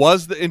is. Like,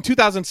 in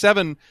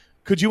 2007,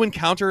 could you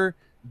encounter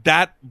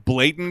that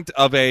blatant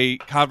of a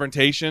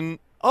confrontation?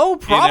 Oh,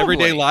 probably. In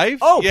everyday life?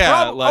 Oh,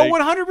 yeah.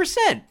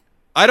 100%.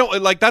 I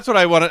don't like. That's what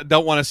I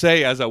don't want to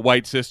say as a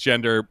white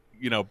cisgender,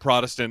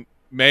 Protestant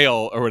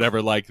male or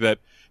whatever. Like that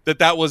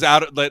was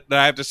out. That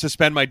I have to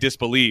suspend my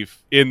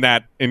disbelief in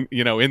that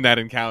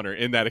encounter,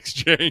 in that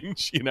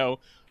exchange.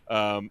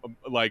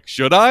 Like,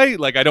 should I?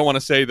 Like, I don't want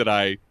to say that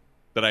I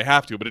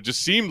have to, but it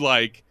just seemed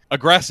like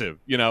aggressive,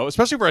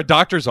 especially for a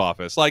doctor's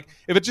office. Like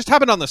if it just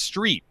happened on the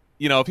street,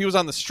 if he was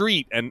on the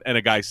street and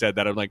a guy said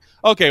that, I'm like,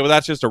 okay, well,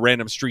 that's just a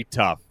random street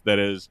tough that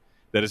is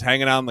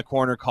hanging out in the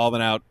corner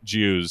calling out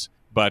Jews.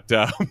 But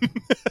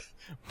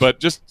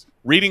but just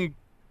reading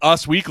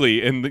Us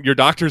Weekly in your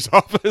doctor's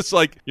office,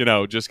 like,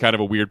 just kind of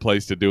a weird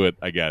place to do it,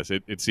 I guess.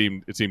 It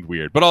seemed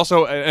weird, but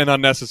also an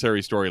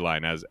unnecessary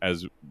storyline,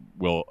 as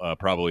we'll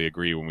probably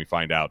agree when we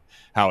find out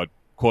how it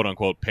quote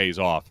unquote pays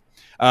off.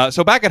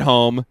 So back at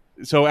home,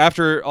 so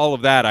after all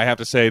of that, I have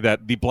to say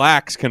that the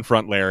Blacks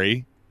confront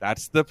Larry.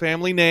 That's the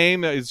family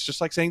name. It's just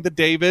like saying the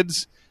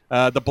Davids.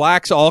 The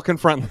Blacks all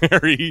confront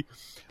Larry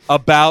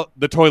about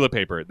the toilet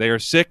paper. They are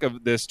sick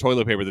of this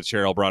toilet paper that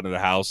Cheryl brought into the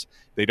house.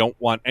 They don't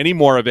want any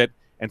more of it.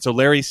 And so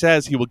Larry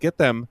says he will get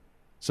them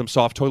some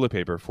soft toilet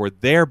paper for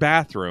their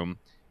bathroom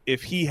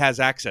if he has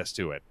access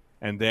to it.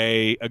 And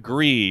they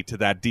agree to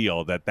that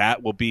deal,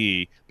 that will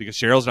be, because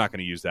Cheryl's not going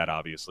to use that,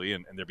 obviously,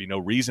 and there'd be no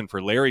reason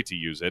for Larry to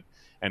use it.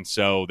 And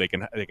so they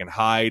can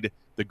hide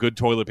the good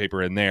toilet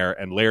paper in there,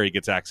 and Larry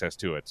gets access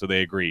to it. So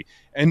they agree.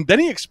 And then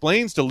he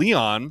explains to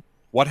Leon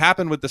what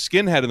happened with the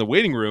skinhead in the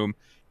waiting room.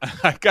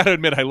 I got to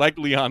admit, I liked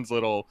Leon's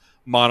little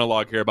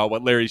monologue here about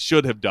what Larry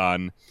should have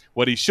done.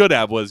 What he should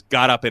have was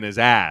got up in his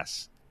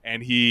ass.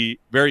 And he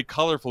very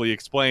colorfully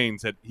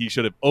explains that he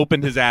should have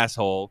opened his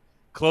asshole,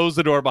 closed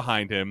the door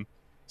behind him,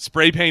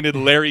 spray painted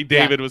Larry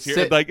David was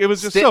here. It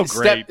was just so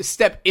great.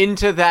 Step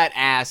into that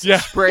ass. Yeah.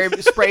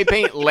 Spray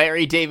paint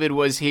Larry David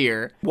was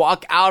here.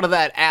 Walk out of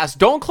that ass.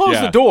 Don't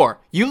close the door.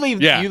 You leave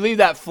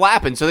that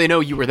flapping so they know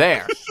you were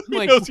there.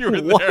 Like, knows you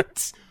were there.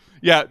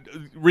 Yeah,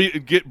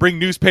 bring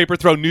newspaper,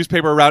 throw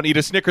newspaper around, eat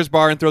a Snickers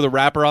bar, and throw the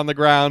wrapper on the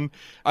ground.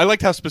 I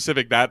liked how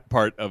specific that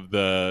part of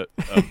the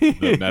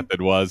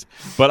method was.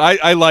 But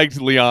I liked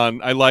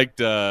Leon. I liked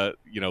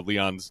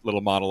Leon's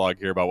little monologue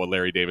here about what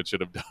Larry David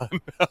should have done.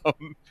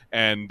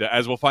 And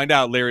as we'll find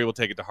out, Larry will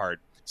take it to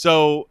heart.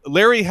 So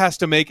Larry has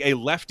to make a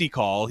lefty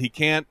call. He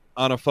can't,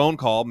 on a phone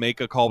call,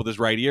 make a call with his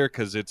right ear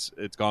because it's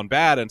gone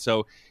bad. And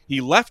so he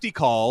lefty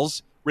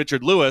calls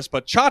Richard Lewis,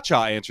 but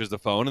Cha-Cha answers the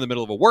phone in the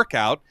middle of a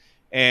workout.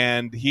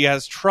 And he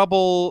has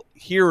trouble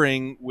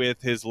hearing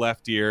with his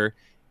left ear.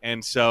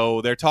 And so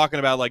they're talking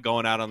about like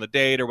going out on the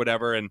date or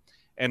whatever.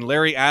 And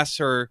Larry asks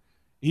her,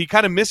 he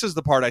kind of misses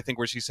the part, I think,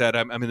 where she said,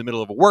 I'm in the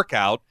middle of a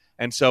workout.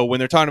 And so when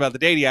they're talking about the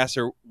date, he asks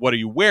her, what are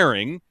you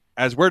wearing?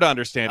 As we're to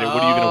understand it,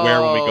 what are you going to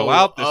wear when we go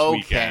out this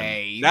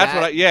weekend? That's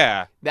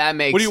That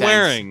makes sense. What are you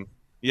wearing?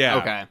 Yeah.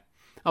 Okay.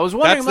 I was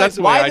wondering, That's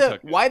the way I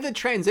took it. why the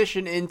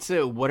transition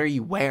into what are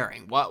you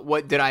wearing?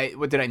 What did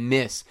I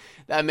miss?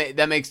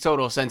 That makes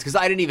total sense, because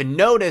I didn't even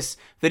notice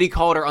that he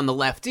called her on the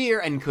left ear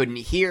and couldn't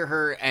hear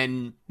her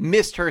and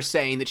missed her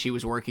saying that she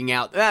was working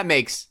out. That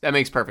makes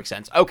perfect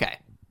sense. Okay.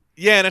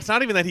 Yeah, and it's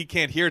not even that he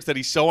can't hear; it's that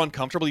he's so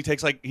uncomfortable. He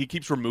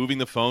keeps removing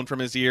the phone from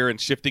his ear and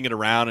shifting it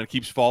around, and it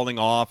keeps falling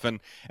off. And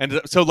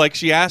so like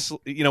she asks,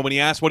 when he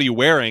asks, "What are you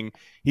wearing?"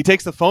 he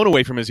takes the phone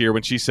away from his ear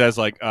when she says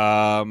like,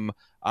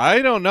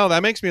 I don't know.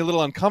 That makes me a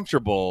little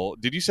uncomfortable.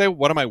 Did you say,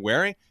 what am I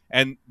wearing?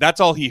 And that's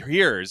all he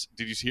hears.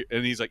 Did you see?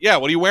 And he's like, yeah,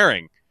 what are you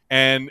wearing?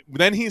 And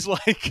then he's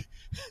like,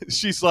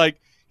 he's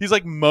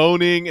like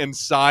moaning and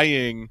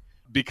sighing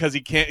because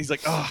he can't. He's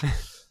like,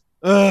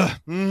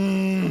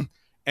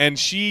 and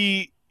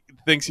she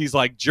thinks he's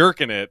like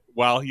jerking it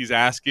while he's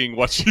asking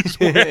what she's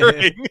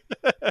wearing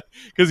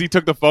because he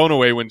took the phone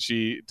away when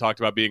she talked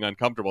about being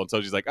uncomfortable. And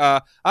so she's like,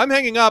 I'm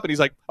hanging up. And he's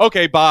like,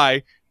 okay,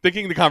 bye.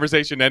 Thinking the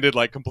conversation ended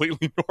like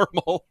completely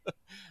normal.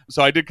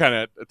 So I did kind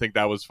of think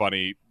that was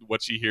funny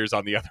what she hears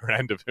on the other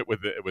end of it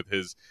with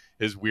his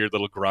weird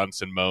little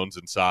grunts and moans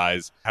and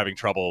sighs, having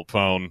trouble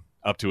phone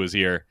up to his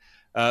ear.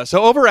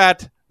 So over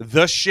at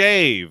The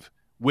Shave,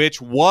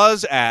 which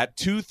was at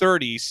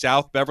 230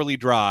 South Beverly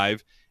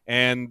Drive,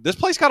 and this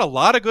place got a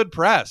lot of good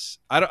press.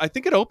 I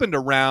think it opened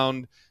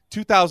around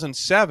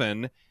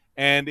 2007,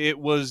 and it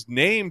was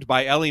named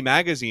by LA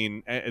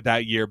Magazine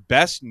that year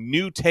Best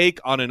New Take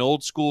on an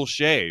Old School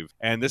Shave.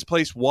 And this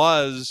place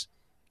was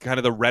kind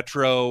of the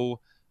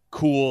retro,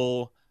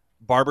 cool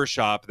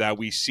barbershop that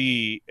we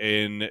see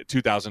in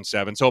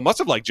 2007. So it must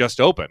have like just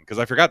opened, because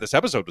I forgot this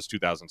episode was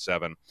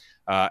 2007.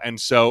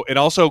 And so it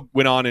also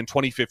went on in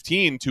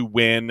 2015 to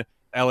win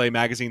LA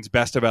Magazine's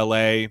Best of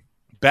LA,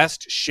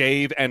 Best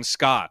Shave and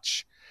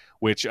Scotch,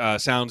 which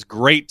sounds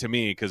great to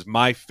me, because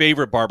my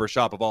favorite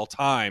barbershop of all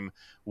time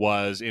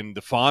was in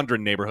the Fondren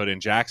neighborhood in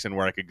Jackson,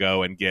 where I could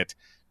go and get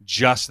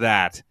just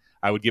that.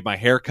 I would get my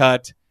hair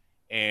cut,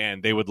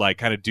 and they would like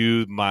kind of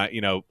do my,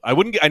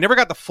 I never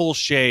got the full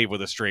shave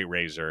with a straight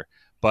razor,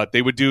 but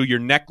they would do your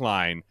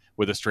neckline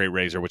with a straight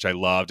razor, which I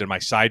loved, and my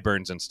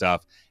sideburns and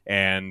stuff.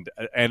 And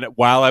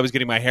while I was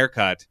getting my hair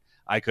cut,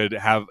 I could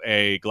have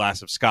a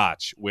glass of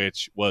scotch,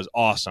 which was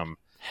awesome.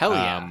 Hell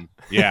yeah.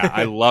 Yeah,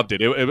 I loved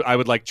it. I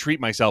would like treat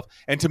myself.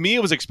 And to me,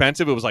 it was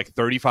expensive. It was like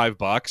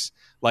 $35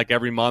 like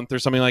every month or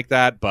something like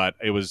that. But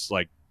it was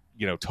like,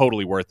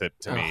 totally worth it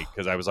to me,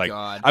 because I was like,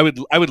 God.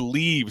 I would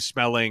leave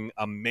smelling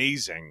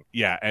amazing.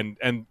 Yeah.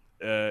 And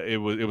it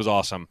was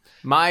awesome.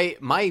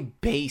 My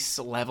base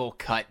level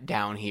cut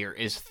down here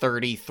is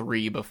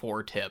 33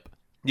 before tip.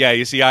 Yeah.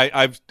 You see,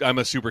 I'm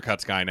a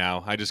Supercuts guy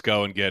now. I just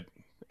go and get,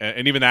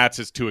 and even that's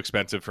is too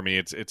expensive for me.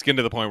 It's getting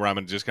to the point where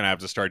I'm just going to have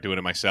to start doing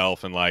it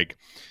myself and like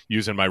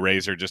using my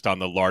razor just on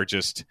the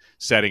largest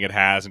setting it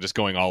has and just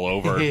going all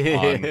over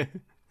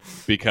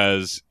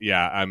because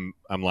I'm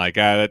like,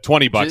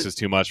 $20 is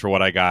too much for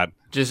what I got.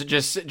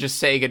 Just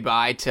say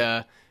goodbye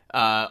to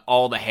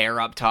all the hair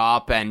up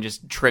top and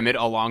just trim it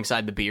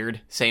alongside the beard.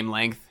 Same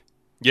length.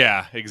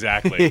 Yeah,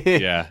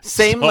 exactly. Yeah.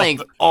 Same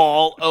length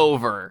all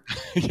over.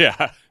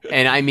 Yeah.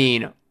 And I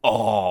mean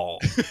all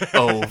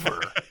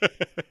over.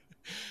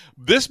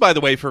 This, by the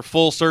way, for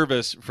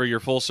your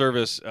full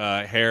service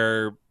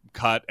hair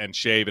cut and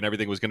shave and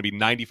everything was going to be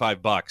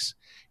 $95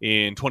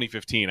 in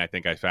 2015. I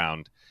think I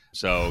found.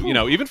 So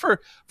even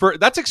for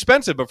that's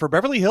expensive, but for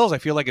Beverly Hills, I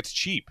feel like it's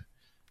cheap.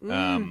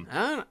 I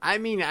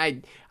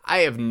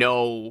have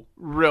no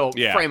real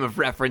frame of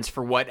reference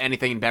for what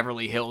anything in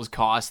Beverly Hills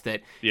costs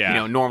that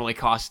normally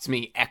costs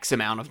me X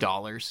amount of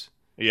dollars.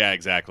 Yeah,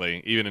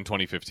 exactly. Even in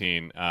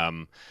 2015.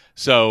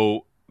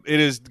 So it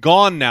is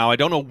gone now. I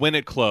don't know when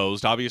it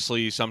closed.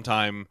 Obviously,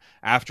 sometime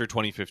after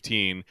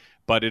 2015.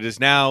 But it is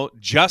now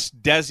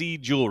just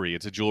Desi Jewelry.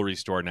 It's a jewelry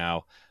store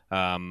now.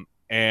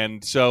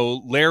 And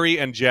so Larry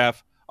and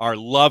Jeff are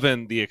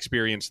loving the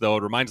experience, though.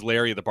 It reminds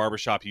Larry of the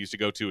barbershop he used to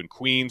go to in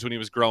Queens when he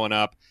was growing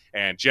up.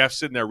 And Jeff's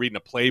sitting there reading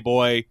a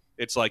Playboy.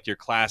 It's like your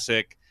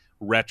classic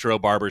retro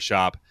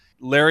barbershop.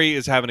 Larry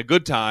is having a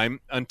good time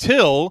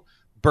until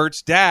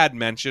Bert's dad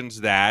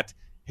mentions that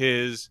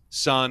his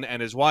son and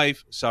his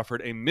wife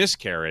suffered a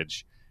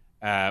miscarriage,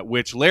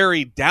 which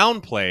Larry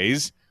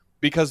downplays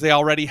because they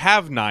already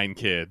have 9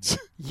 kids.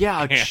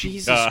 Yeah, and,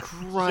 Jesus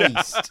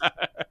Christ.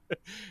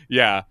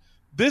 Yeah.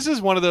 This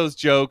is one of those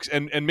jokes,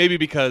 and maybe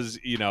because,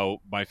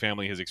 my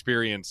family has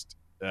experienced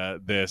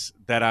this,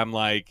 that I'm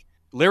like,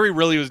 Larry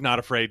really was not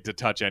afraid to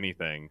touch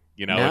anything.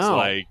 No. It's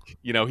like,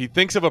 he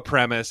thinks of a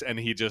premise and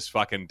he just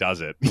fucking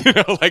does it,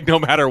 like no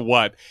matter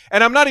what.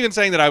 And I'm not even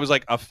saying that I was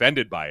like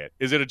offended by it.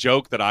 Is it a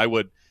joke that I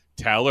would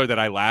tell or that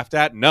I laughed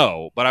at?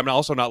 No, but I'm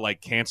also not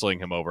like canceling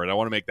him over it. I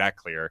want to make that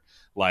clear.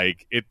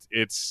 Like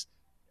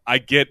I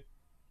get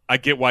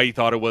why he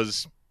thought it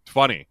was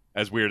funny,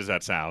 as weird as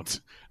that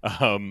sounds.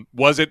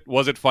 Was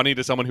it funny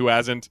to someone who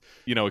hasn't,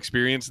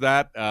 experienced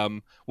that?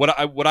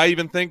 What I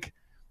even think,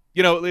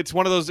 it's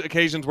one of those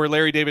occasions where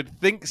Larry David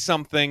thinks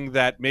something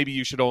that maybe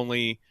you should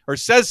only, or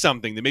says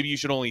something that maybe you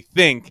should only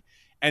think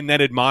and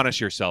then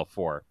admonish yourself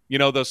for.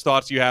 Those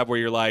thoughts you have where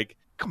you're like,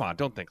 come on,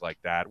 don't think like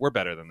that. We're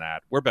better than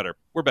that. We're better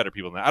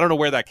people than that. I don't know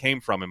where that came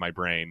from in my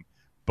brain,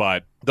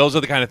 but those are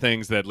the kind of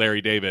things that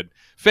Larry David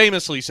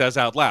famously says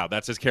out loud.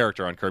 That's his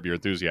character on Curb Your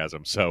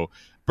Enthusiasm. So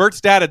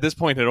Bert's dad at this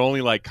point had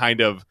only like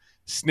kind of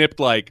snipped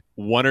like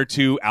one or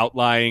two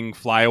outlying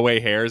flyaway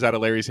hairs out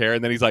of Larry's hair,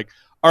 and then he's like,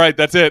 all right,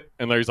 that's it.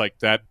 And Larry's like,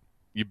 that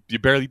you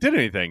barely did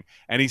anything.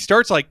 And he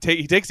starts like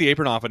he takes the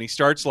apron off, and he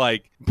starts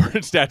like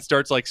Bert's dad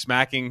starts like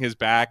smacking his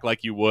back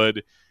like you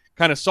would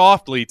kind of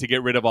softly to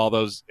get rid of all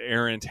those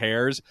errant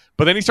hairs,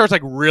 but then he starts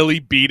like really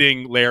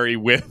beating Larry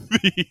with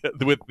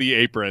the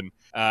apron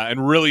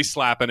and really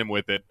slapping him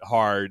with it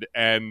hard.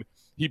 And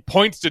he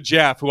points to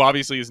Jeff, who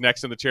obviously is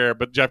next in the chair,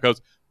 but Jeff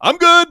goes, I'm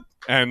good,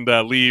 and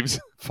leaves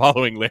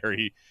following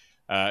Larry.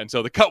 And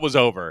so the cut was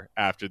over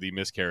after the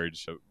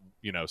miscarriage,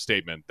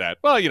 statement that,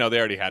 well, they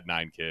already had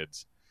 9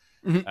 kids.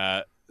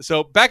 Mm-hmm.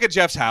 So back at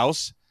Jeff's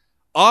house,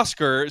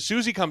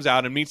 Susie comes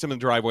out and meets him in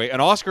the driveway,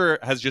 and Oscar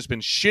has just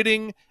been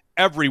shitting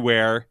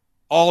everywhere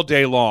all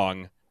day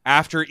long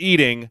after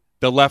eating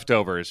the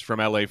leftovers from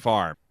LA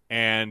Farm.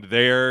 And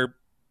their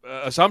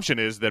assumption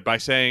is that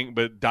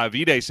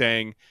Davide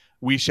saying,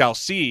 we shall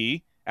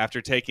see,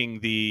 after taking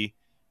the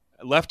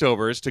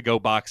leftovers to go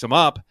box them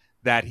up,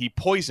 that he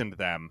poisoned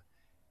them.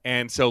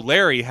 And so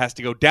Larry has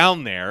to go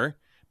down there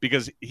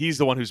because he's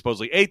the one who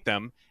supposedly ate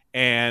them.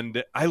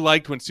 And I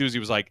liked when Susie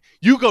was like,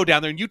 you go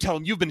down there and you tell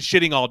him you've been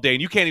shitting all day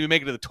and you can't even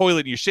make it to the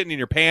toilet and you're shitting in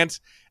your pants.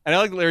 And I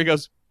like that Larry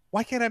goes,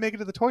 why can't I make it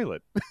to the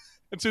toilet?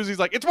 And Susie's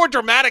like, it's more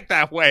dramatic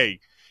that way.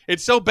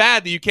 It's so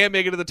bad that you can't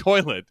make it to the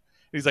toilet.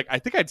 And he's like, I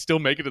think I'd still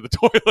make it to the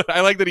toilet. I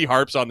like that he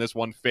harps on this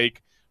one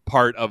fake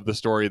part of the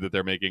story that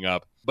they're making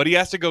up. But he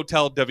has to go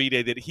tell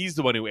Davide that he's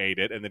the one who ate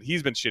it and that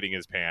he's been shitting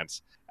his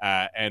pants,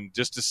 and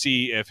just to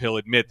see if he'll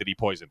admit that he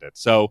poisoned it.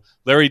 So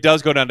Larry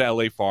does go down to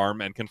LA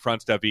Farm and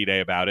confronts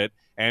Davide about it,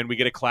 and we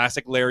get a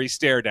classic Larry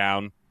stare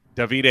down.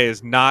 Davide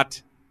is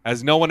not,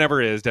 as no one ever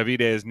is,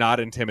 Davide is not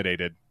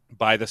intimidated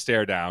by the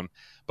stare down.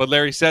 But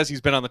Larry says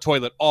he's been on the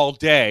toilet all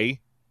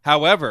day.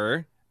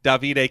 However,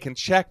 Davide can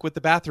check with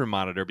the bathroom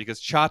monitor because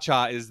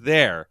Cha-Cha is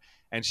there.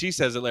 And she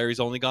says that Larry's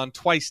only gone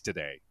twice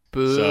today.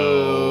 Boo.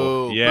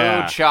 So,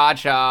 yeah. Boo,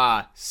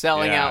 Cha-Cha.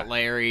 Selling out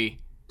Larry.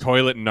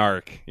 Toilet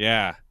narc.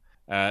 Yeah.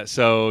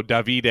 So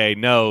Davide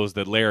knows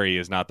that Larry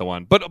is not the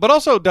one. But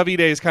also Davide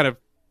is kind of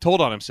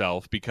told on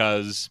himself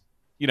because,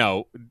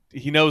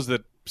 he knows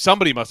that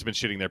somebody must have been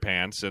shitting their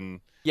pants. And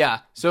yeah.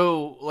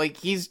 So,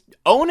 he's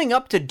owning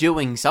up to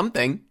doing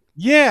something.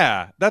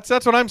 Yeah. That's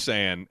what I'm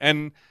saying.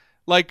 And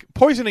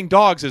poisoning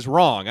dogs is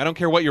wrong. I don't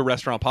care what your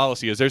restaurant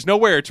policy is. There's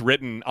nowhere it's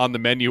written on the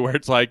menu where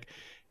it's like,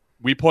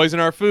 we poison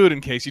our food in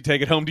case you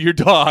take it home to your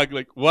dog.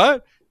 Like,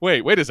 what?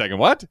 Wait a second.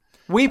 What?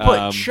 We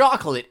put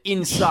chocolate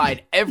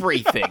inside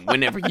everything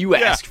whenever you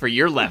ask for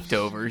your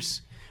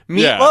leftovers.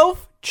 Meatloaf,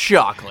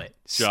 chocolate.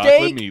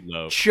 Steak,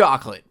 meatloaf.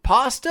 Chocolate.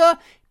 Pasta,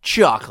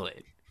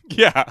 chocolate.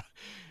 Yeah.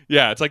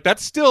 Yeah. It's like,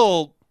 that's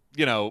still,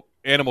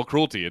 animal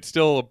cruelty. It's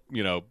still,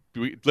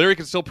 Larry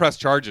can still press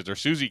charges, or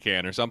Susie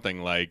can, or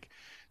something. Like,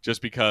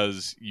 just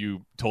because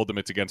you told them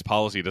it's against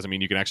policy doesn't mean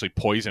you can actually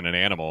poison an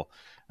animal.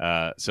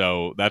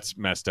 So that's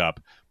messed up.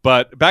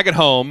 But back at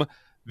home,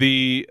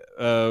 the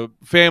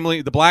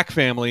black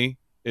family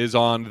is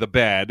on the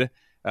bed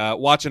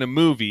watching a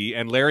movie,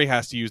 and Larry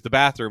has to use the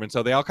bathroom. And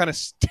so they all kind of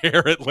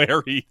stare at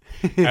Larry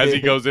as he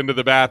goes into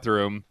the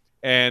bathroom.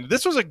 And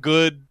this was a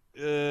good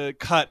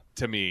cut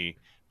to me,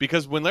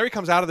 because when Larry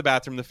comes out of the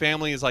bathroom, the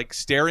family is like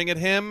staring at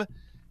him,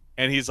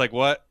 and he's like,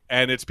 what?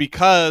 And it's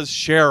because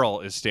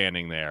Cheryl is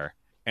standing there.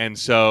 And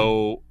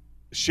so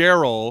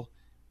Cheryl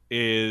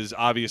is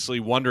obviously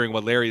wondering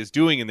what Larry is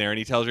doing in there, and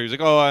he tells her, he's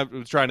like, oh, I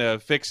was trying to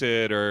fix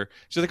it, or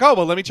she's like, oh,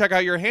 well, let me check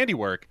out your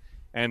handiwork.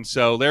 And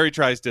so Larry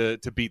tries to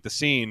beat the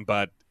scene,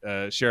 but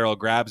Cheryl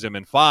grabs him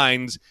and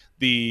finds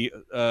the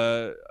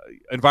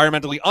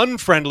environmentally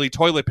unfriendly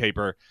toilet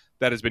paper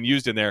that has been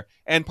used in there.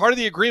 And part of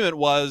the agreement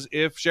was,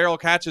 if Cheryl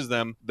catches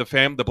them,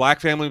 the black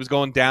family was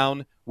going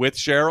down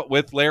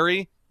with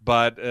Larry.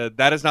 But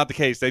that is not the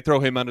case. They throw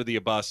him under the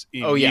bus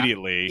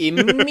immediately. Oh,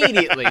 yeah.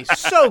 Immediately.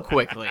 So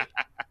quickly.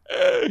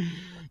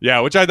 Yeah,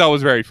 which I thought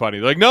was very funny.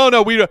 Like,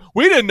 no, we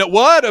didn't know.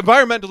 What?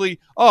 Environmentally?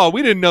 Oh,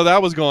 we didn't know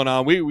that was going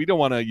on. We don't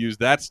want to use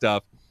that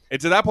stuff.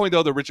 It's at that point,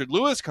 though, that Richard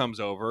Lewis comes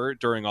over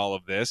during all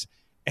of this,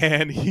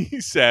 and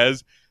he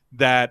says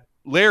that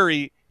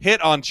Larry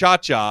hit on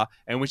Cha-Cha,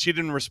 and when she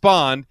didn't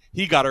respond,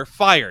 he got her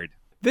fired.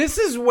 This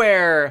is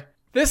where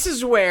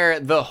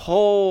the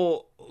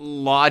whole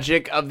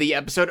logic of the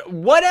episode,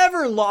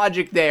 whatever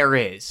logic there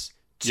is,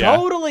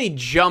 totally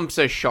jumps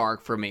a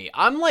shark for me.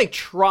 I'm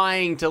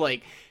trying to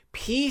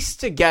piece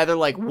together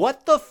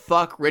what the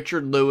fuck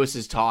Richard Lewis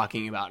is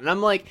talking about. And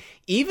I'm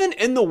even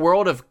in the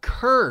world of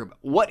Curb,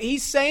 what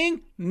he's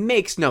saying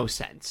makes no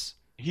sense.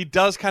 He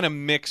does kind of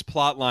mix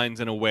plot lines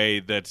in a way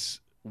that's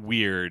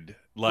weird.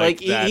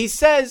 He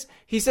says,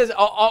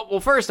 well,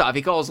 first off,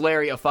 he calls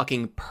Larry a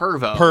fucking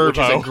pervo. Which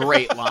is a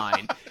great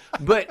line.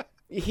 But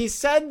he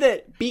said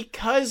that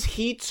because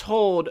he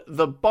told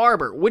the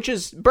barber, which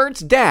is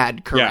Bert's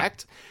dad,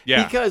 correct?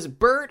 Yeah. Because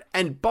Bert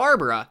and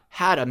Barbara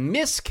had a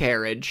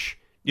miscarriage,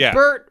 Yeah.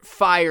 Bert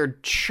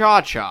fired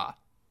Cha-Cha.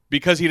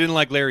 Because he didn't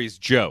like Larry's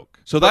joke.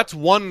 So that's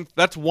one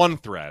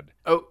thread.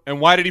 Oh. And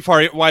why did he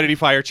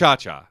fire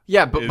Cha-Cha?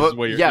 Yeah,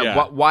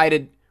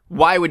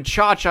 why would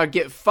Cha-Cha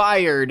get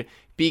fired?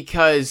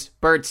 Because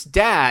Bert's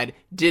dad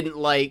didn't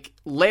like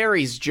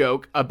Larry's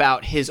joke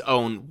about his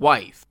own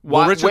wife.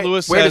 Well, Richard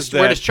Lewis says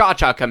where does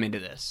Cha-Cha come into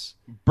this?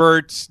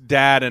 Bert's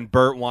dad and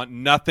Bert want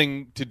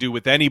nothing to do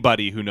with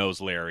anybody who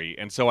knows Larry,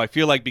 and so I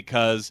feel like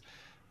because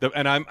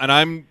I'm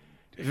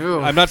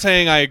not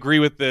saying I agree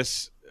with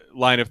this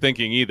line of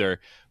thinking either,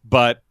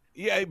 but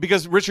yeah,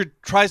 because Richard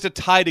tries to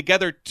tie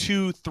together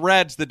two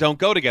threads that don't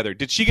go together.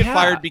 Did she get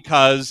fired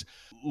because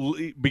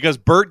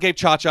Bert gave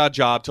Cha-Cha a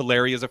job to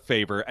Larry as a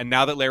favor, and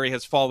now that Larry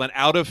has fallen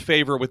out of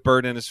favor with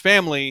Bert and his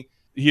family,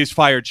 he has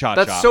fired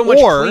Cha-Cha? That's so much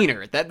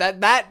cleaner.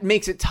 That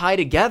makes it tie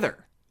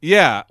together.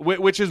 Yeah,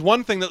 which is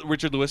one thing that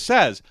Richard Lewis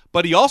says.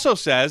 But he also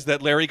says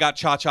that Larry got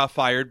Cha-Cha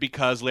fired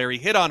because Larry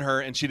hit on her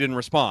and she didn't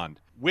respond,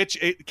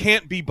 which it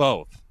can't be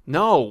both.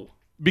 No.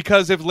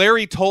 Because if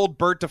Larry told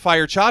Bert to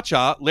fire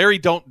Cha-Cha, Larry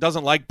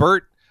doesn't like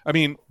Bert. I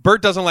mean,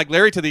 Bert doesn't like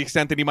Larry to the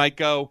extent that he might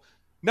go,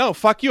 no,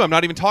 fuck you, I'm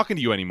not even talking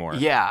to you anymore.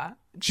 Yeah.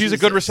 She's a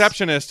good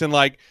receptionist, and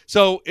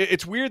so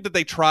it's weird that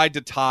they tried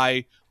to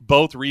tie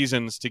both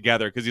reasons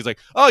together, because he's like,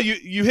 oh,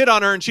 you hit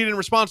on her and she didn't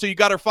respond, so you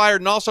got her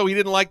fired, and also he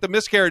didn't like the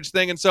miscarriage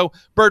thing, and so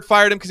Bert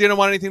fired him because he didn't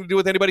want anything to do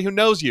with anybody who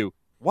knows you.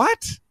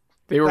 What?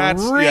 They were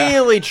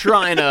really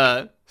trying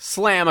to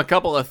slam a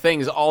couple of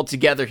things all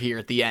together here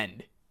at the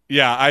end.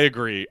 Yeah, I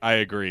agree.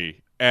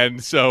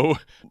 And so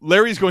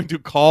Larry's going to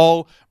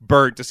call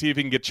Bert to see if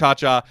he can get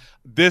Cha-Cha.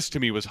 This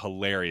to me was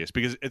hilarious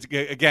because it's,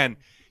 again,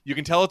 you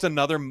can tell it's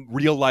another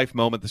real life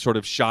moment that sort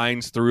of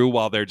shines through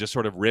while they're just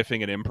sort of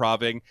riffing and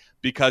improving,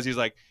 because he's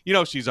like,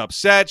 she's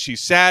upset,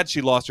 she's sad, she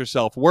lost her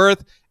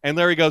self-worth. And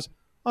Larry goes,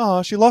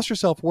 oh, she lost her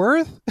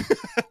self-worth?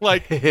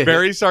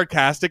 Very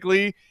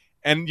sarcastically.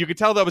 And you could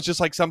tell that was just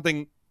like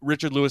something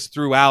Richard Lewis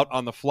threw out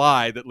on the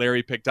fly that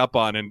Larry picked up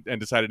on and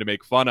decided to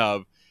make fun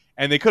of.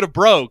 And they could have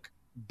broke,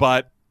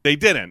 but they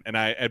didn't.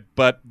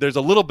 But there's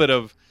a little bit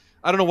of,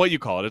 I don't know what you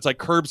call it. It's like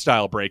curb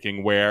style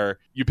breaking, where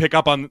you pick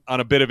up on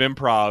a bit of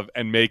improv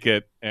and make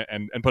it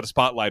and put a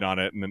spotlight on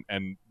it.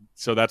 And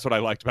so that's what I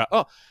liked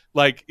about,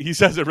 he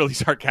says it really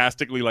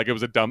sarcastically, like it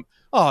was a dumb,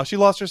 oh, she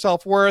lost her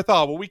self-worth.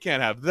 Oh, well, we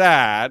can't have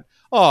that.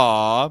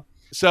 Aw.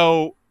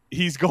 So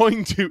he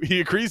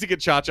agrees to get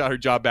Cha-Cha her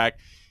job back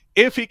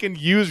if he can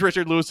use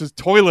Richard Lewis's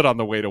toilet on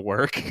the way to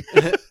work.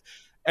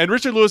 And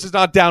Richard Lewis is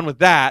not down with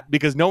that,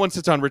 because no one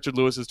sits on Richard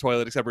Lewis's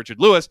toilet except Richard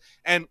Lewis.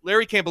 And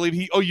Larry can't believe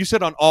you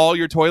sit on all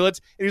your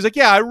toilets? And he's like,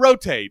 yeah, I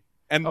rotate.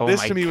 And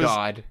this to me was,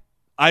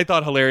 I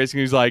thought, hilarious. And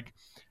he was like,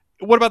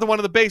 what about the one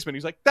in the basement?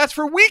 He's like, that's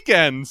for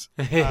weekends.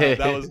 That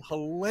was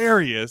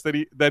hilarious that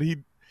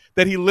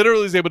he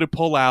literally is able to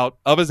pull out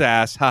of his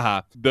ass,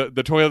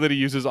 the toilet that he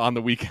uses on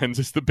the weekends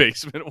is the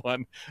basement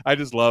one. I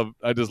just love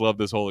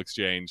this whole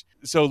exchange.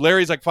 So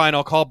Larry's like, fine,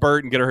 I'll call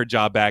Bert and get her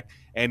job back.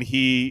 And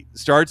he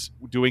starts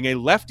doing a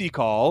lefty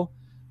call,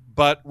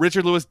 but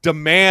Richard Lewis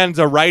demands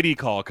a righty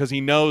call because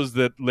he knows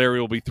that Larry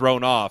will be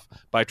thrown off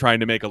by trying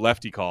to make a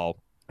lefty call.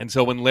 And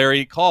so when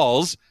Larry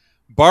calls,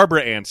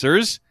 Barbara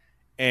answers,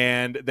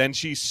 and then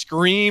she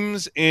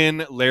screams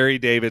in Larry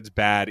David's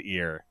bad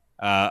ear.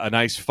 A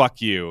nice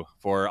fuck you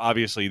for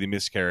obviously the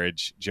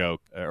miscarriage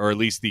joke, or at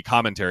least the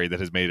commentary that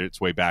has made its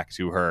way back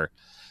to her.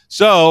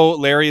 So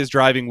Larry is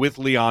driving with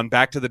Leon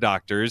back to the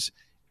doctor's,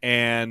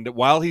 and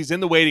while he's in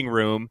the waiting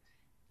room,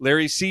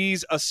 Larry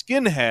sees a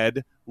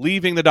skinhead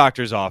leaving the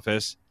doctor's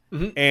office,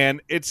 and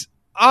it's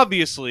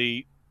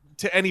obviously,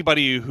 to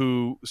anybody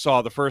who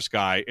saw the first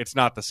guy, it's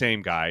not the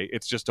same guy.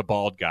 It's just a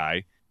bald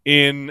guy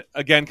in,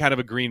 again, kind of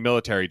a green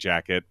military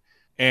jacket.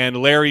 And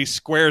Larry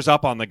squares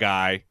up on the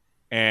guy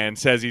and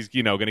says he's,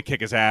 going to kick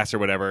his ass or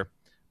whatever.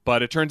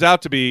 But it turns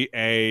out to be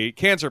a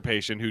cancer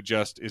patient who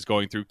just is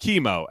going through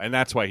chemo, and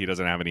that's why he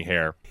doesn't have any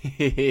hair.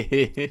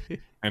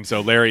 And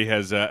so Larry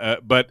has,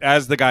 but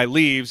as the guy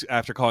leaves,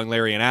 after calling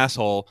Larry an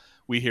asshole,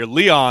 we hear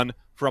Leon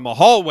from a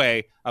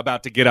hallway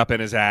about to get up in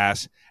his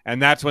ass,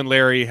 and that's when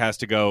Larry has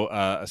to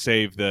go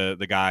save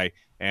the guy,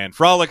 and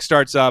Frolic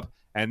starts up,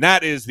 and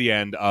that is the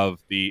end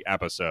of the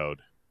episode.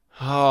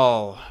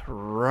 Oh,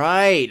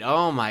 right.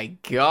 Oh, my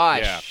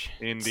gosh.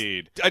 Yeah,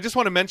 indeed. I just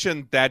want to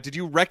mention that, did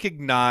you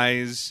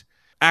recognize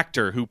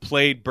actor who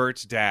played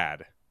Bert's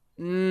dad?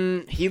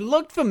 He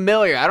looked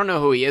familiar. I don't know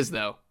who he is,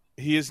 though.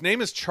 His name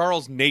is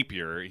Charles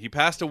Napier. He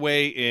passed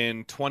away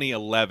in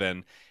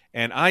 2011,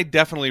 and I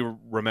definitely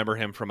remember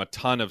him from a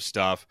ton of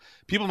stuff.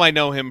 People might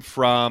know him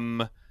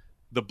from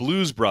the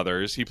Blues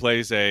Brothers. He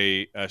plays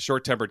a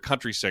short-tempered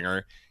country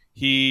singer.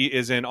 He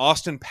is in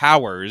Austin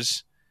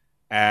Powers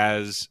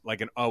as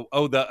like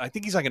I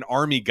think he's like an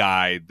army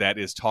guy that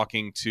is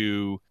talking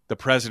to the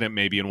president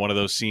maybe in one of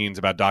those scenes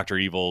about Dr.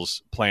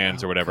 Evil's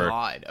plans or whatever.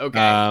 God.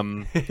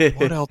 Okay.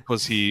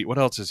 What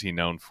else is he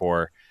known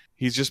for?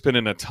 He's just been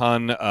in a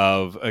ton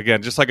of,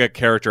 again, just like a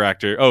character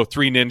actor. Oh,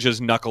 Three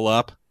Ninjas Knuckle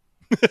Up.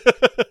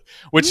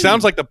 Which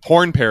sounds like the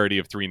porn parody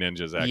of Three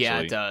Ninjas, actually. Yeah,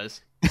 it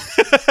does.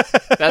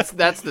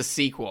 That's the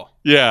sequel.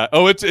 Yeah.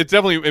 Oh, it's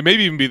definitely, it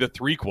maybe even be the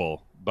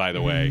threequel, by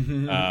the way.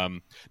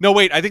 No,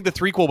 wait, I think the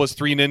threequel was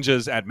Three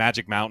Ninjas at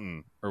Magic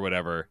Mountain or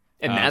whatever.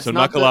 And that's so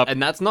not Knuckle Up.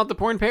 and that's not the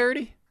porn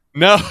parody?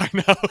 No, I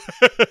know.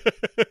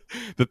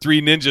 The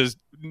Three Ninjas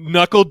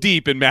knuckle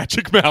deep in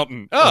Magic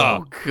Mountain.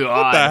 Oh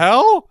God. What the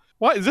hell?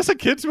 What is this, a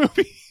kid's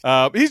movie?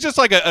 He's just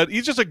like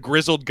he's just a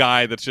grizzled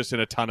guy that's just in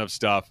a ton of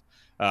stuff.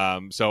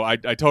 So I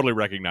totally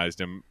recognized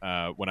him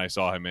when I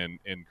saw him in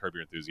Curb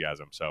Your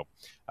Enthusiasm. So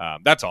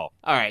that's all.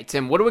 All right,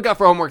 Tim, what do we got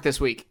for homework this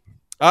week?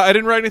 I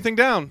didn't write anything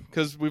down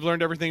because we've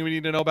learned everything we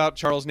need to know about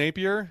Charles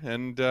Napier,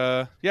 and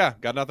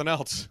got nothing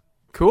else.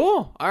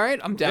 Cool. All right,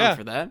 I'm down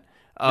for that.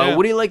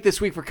 What do you like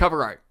this week for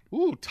cover art?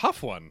 Ooh,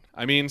 tough one.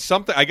 I mean,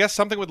 something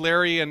with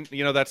Larry and,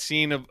 that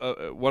scene of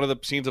one of the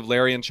scenes of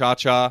Larry and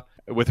Cha-Cha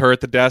with her at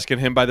the desk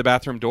and him by the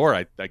bathroom door.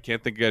 I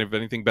can't think of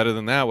anything better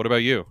than that. What about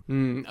you?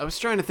 I was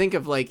trying to think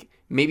of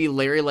maybe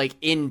Larry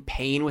in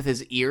pain with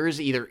his ears,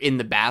 either in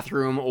the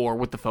bathroom or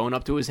with the phone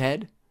up to his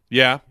head.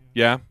 Yeah.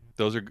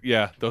 Those are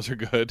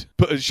good.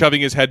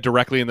 Shoving his head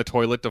directly in the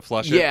toilet to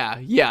flush it.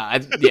 Yeah.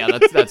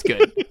 That's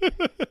good.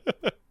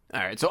 All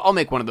right, so I'll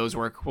make one of those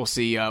work. We'll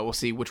see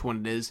which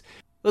one it is.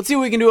 Let's see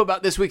what we can do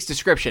about this week's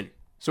description.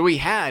 So we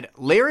had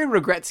Larry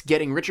regrets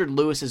getting Richard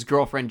Lewis's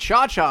girlfriend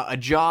Cha-Cha a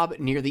job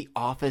near the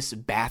office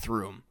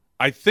bathroom.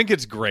 I think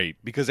it's great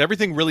because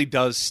everything really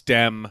does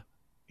stem.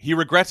 He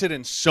regrets it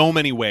in so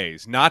many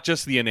ways, not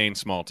just the inane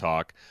small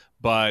talk,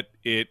 but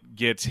it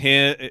gets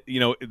him,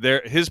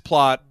 his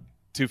plot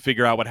to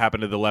figure out what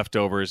happened to the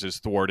leftovers is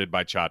thwarted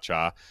by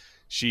Cha-Cha.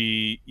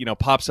 She,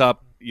 pops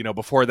up,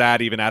 before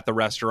that, even at the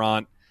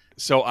restaurant.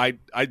 So I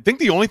think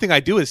the only thing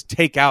I do is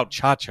take out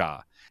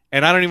Cha-Cha.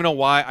 And I don't even know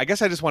why. I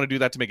guess I just want to do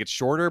that to make it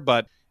shorter,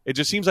 but it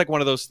just seems like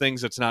one of those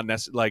things that's not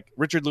necessary. Like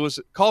Richard Lewis,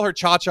 call her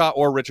Cha-Cha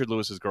or Richard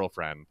Lewis's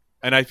girlfriend.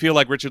 And I feel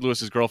like Richard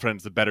Lewis's girlfriend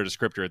is the better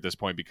descriptor at this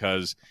point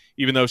because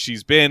even though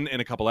she's been in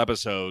a couple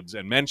episodes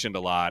and mentioned a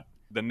lot,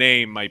 the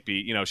name might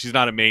be, she's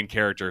not a main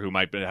character who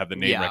might have the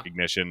name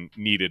recognition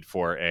needed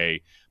for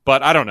a.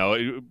 But I don't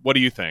know. What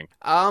do you think?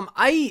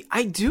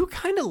 I do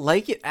kind of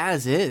like it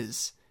as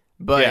is,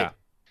 but yeah.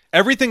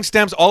 Everything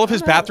stems, all of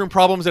his bathroom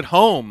problems at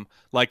home,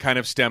 kind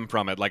of stem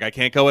from it. Like, I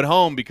can't go at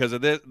home because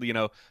of this,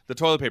 the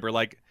toilet paper.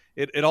 Like,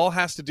 it all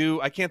has to do,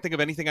 I can't think of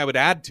anything I would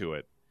add to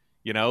it.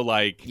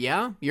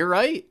 Yeah, you're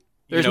right.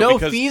 There's no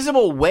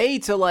feasible way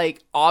to,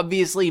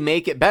 obviously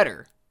make it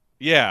better.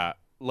 Yeah,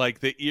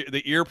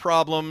 the ear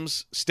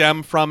problems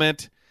stem from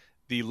it.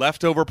 The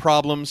leftover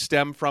problems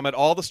stem from it.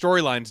 All the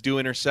storylines do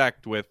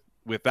intersect with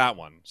that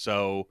one.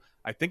 So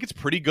I think it's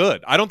pretty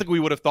good. I don't think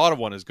we would have thought of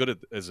one as good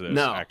as this,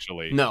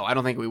 actually. No, I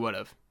don't think we would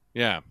have.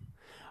 Yeah.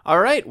 All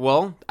right.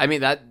 Well, I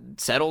mean, that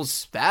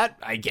settles that,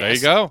 I guess. There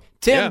you go.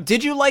 Tim,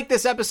 did you like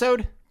this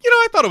episode?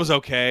 I thought it was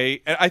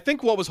okay. I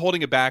think what was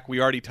holding it back,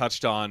 we already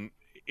touched on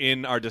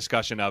in our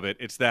discussion of it.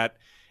 It's that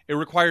it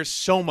requires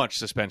so much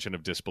suspension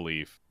of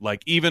disbelief.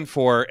 Even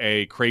for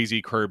a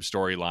crazy Curb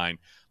storyline.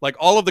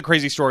 All of the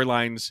crazy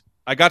storylines,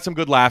 I got some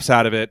good laughs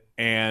out of it,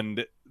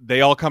 and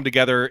they all come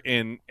together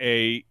in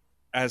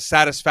as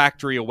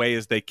satisfactory a way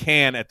as they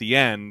can at the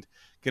end,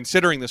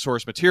 considering the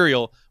source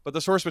material. But the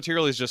source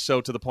material is just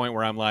so to the point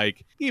where I'm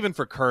like, even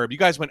for Curb, you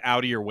guys went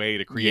out of your way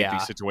to create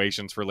these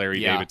situations for Larry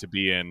David to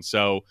be in.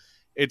 So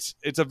it's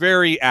a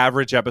very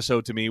average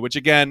episode to me, which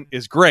again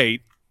is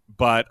great,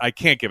 but I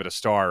can't give it a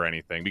star or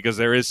anything because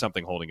there is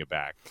something holding it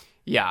back.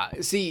 Yeah.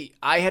 See,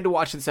 I had to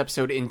watch this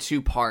episode in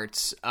two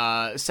parts.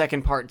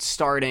 Second part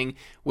starting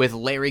with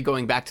Larry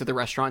going back to the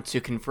restaurant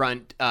to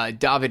confront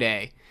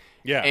Davide.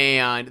 Yeah.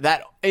 And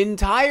that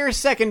entire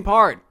second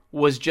part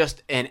was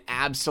just an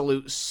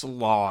absolute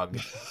slog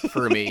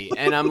for me.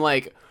 And I'm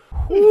like,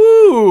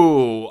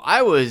 whoo,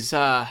 I was,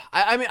 I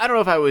mean, I don't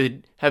know if I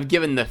would have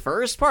given the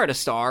first part a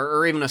star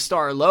or even a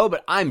star low,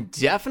 but I'm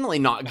definitely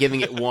not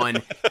giving it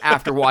one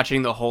after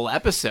watching the whole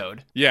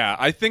episode. Yeah.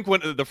 I think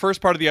when the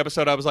first part of the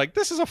episode, I was like,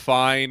 this is a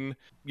fine,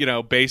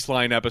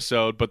 baseline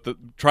episode, but the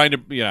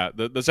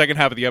second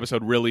half of the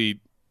episode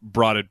really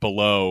brought it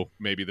below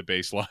maybe the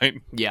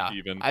baseline. Yeah,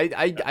 even. I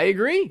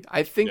agree.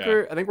 I think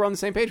we're on the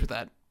same page with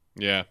that.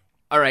 Yeah.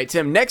 All right,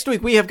 Tim. Next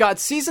week we have got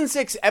season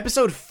 6,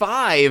 episode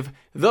 5,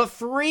 The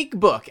Freak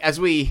Book, as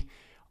we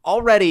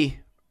already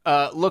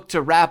look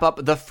to wrap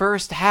up the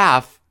first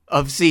half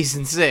of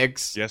season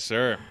 6. Yes,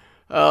 sir.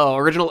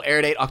 Original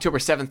air date October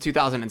 7th,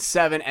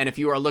 2007. And if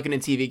you are looking in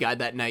TV Guide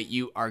that night,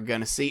 you are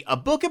gonna see a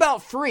book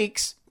about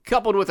freaks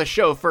coupled with a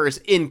chauffeur's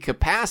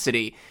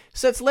incapacity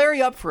sets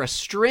Larry up for a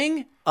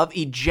string of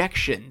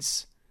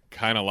ejections.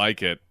 Kind of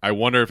like it. I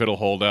wonder if it'll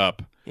hold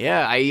up.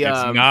 Yeah,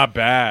 it's not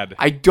bad.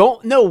 I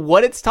don't know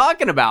what it's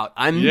talking about.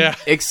 I'm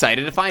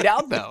excited to find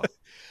out, though.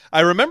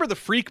 I remember the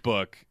Freak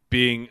Book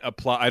being a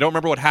plot. I don't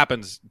remember what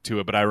happens to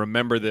it, but I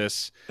remember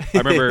this. I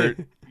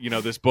remember,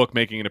 this book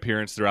making an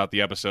appearance throughout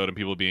the episode and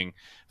people being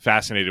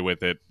fascinated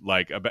with it.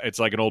 It's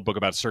like an old book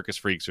about circus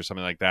freaks or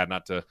something like that.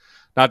 Not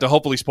to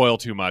hopefully spoil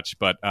too much,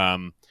 but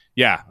I'm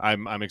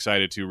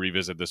excited to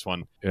revisit this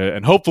one,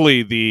 and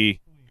hopefully the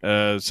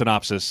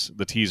synopsis,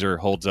 the teaser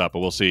holds up, but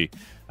we'll see.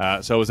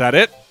 So is that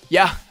it?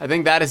 Yeah, I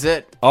think that is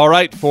it. All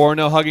right. For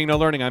No Hugging, No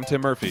Learning, I'm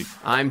Tim Murphy.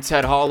 I'm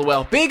Ted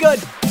Hollowell. Be good.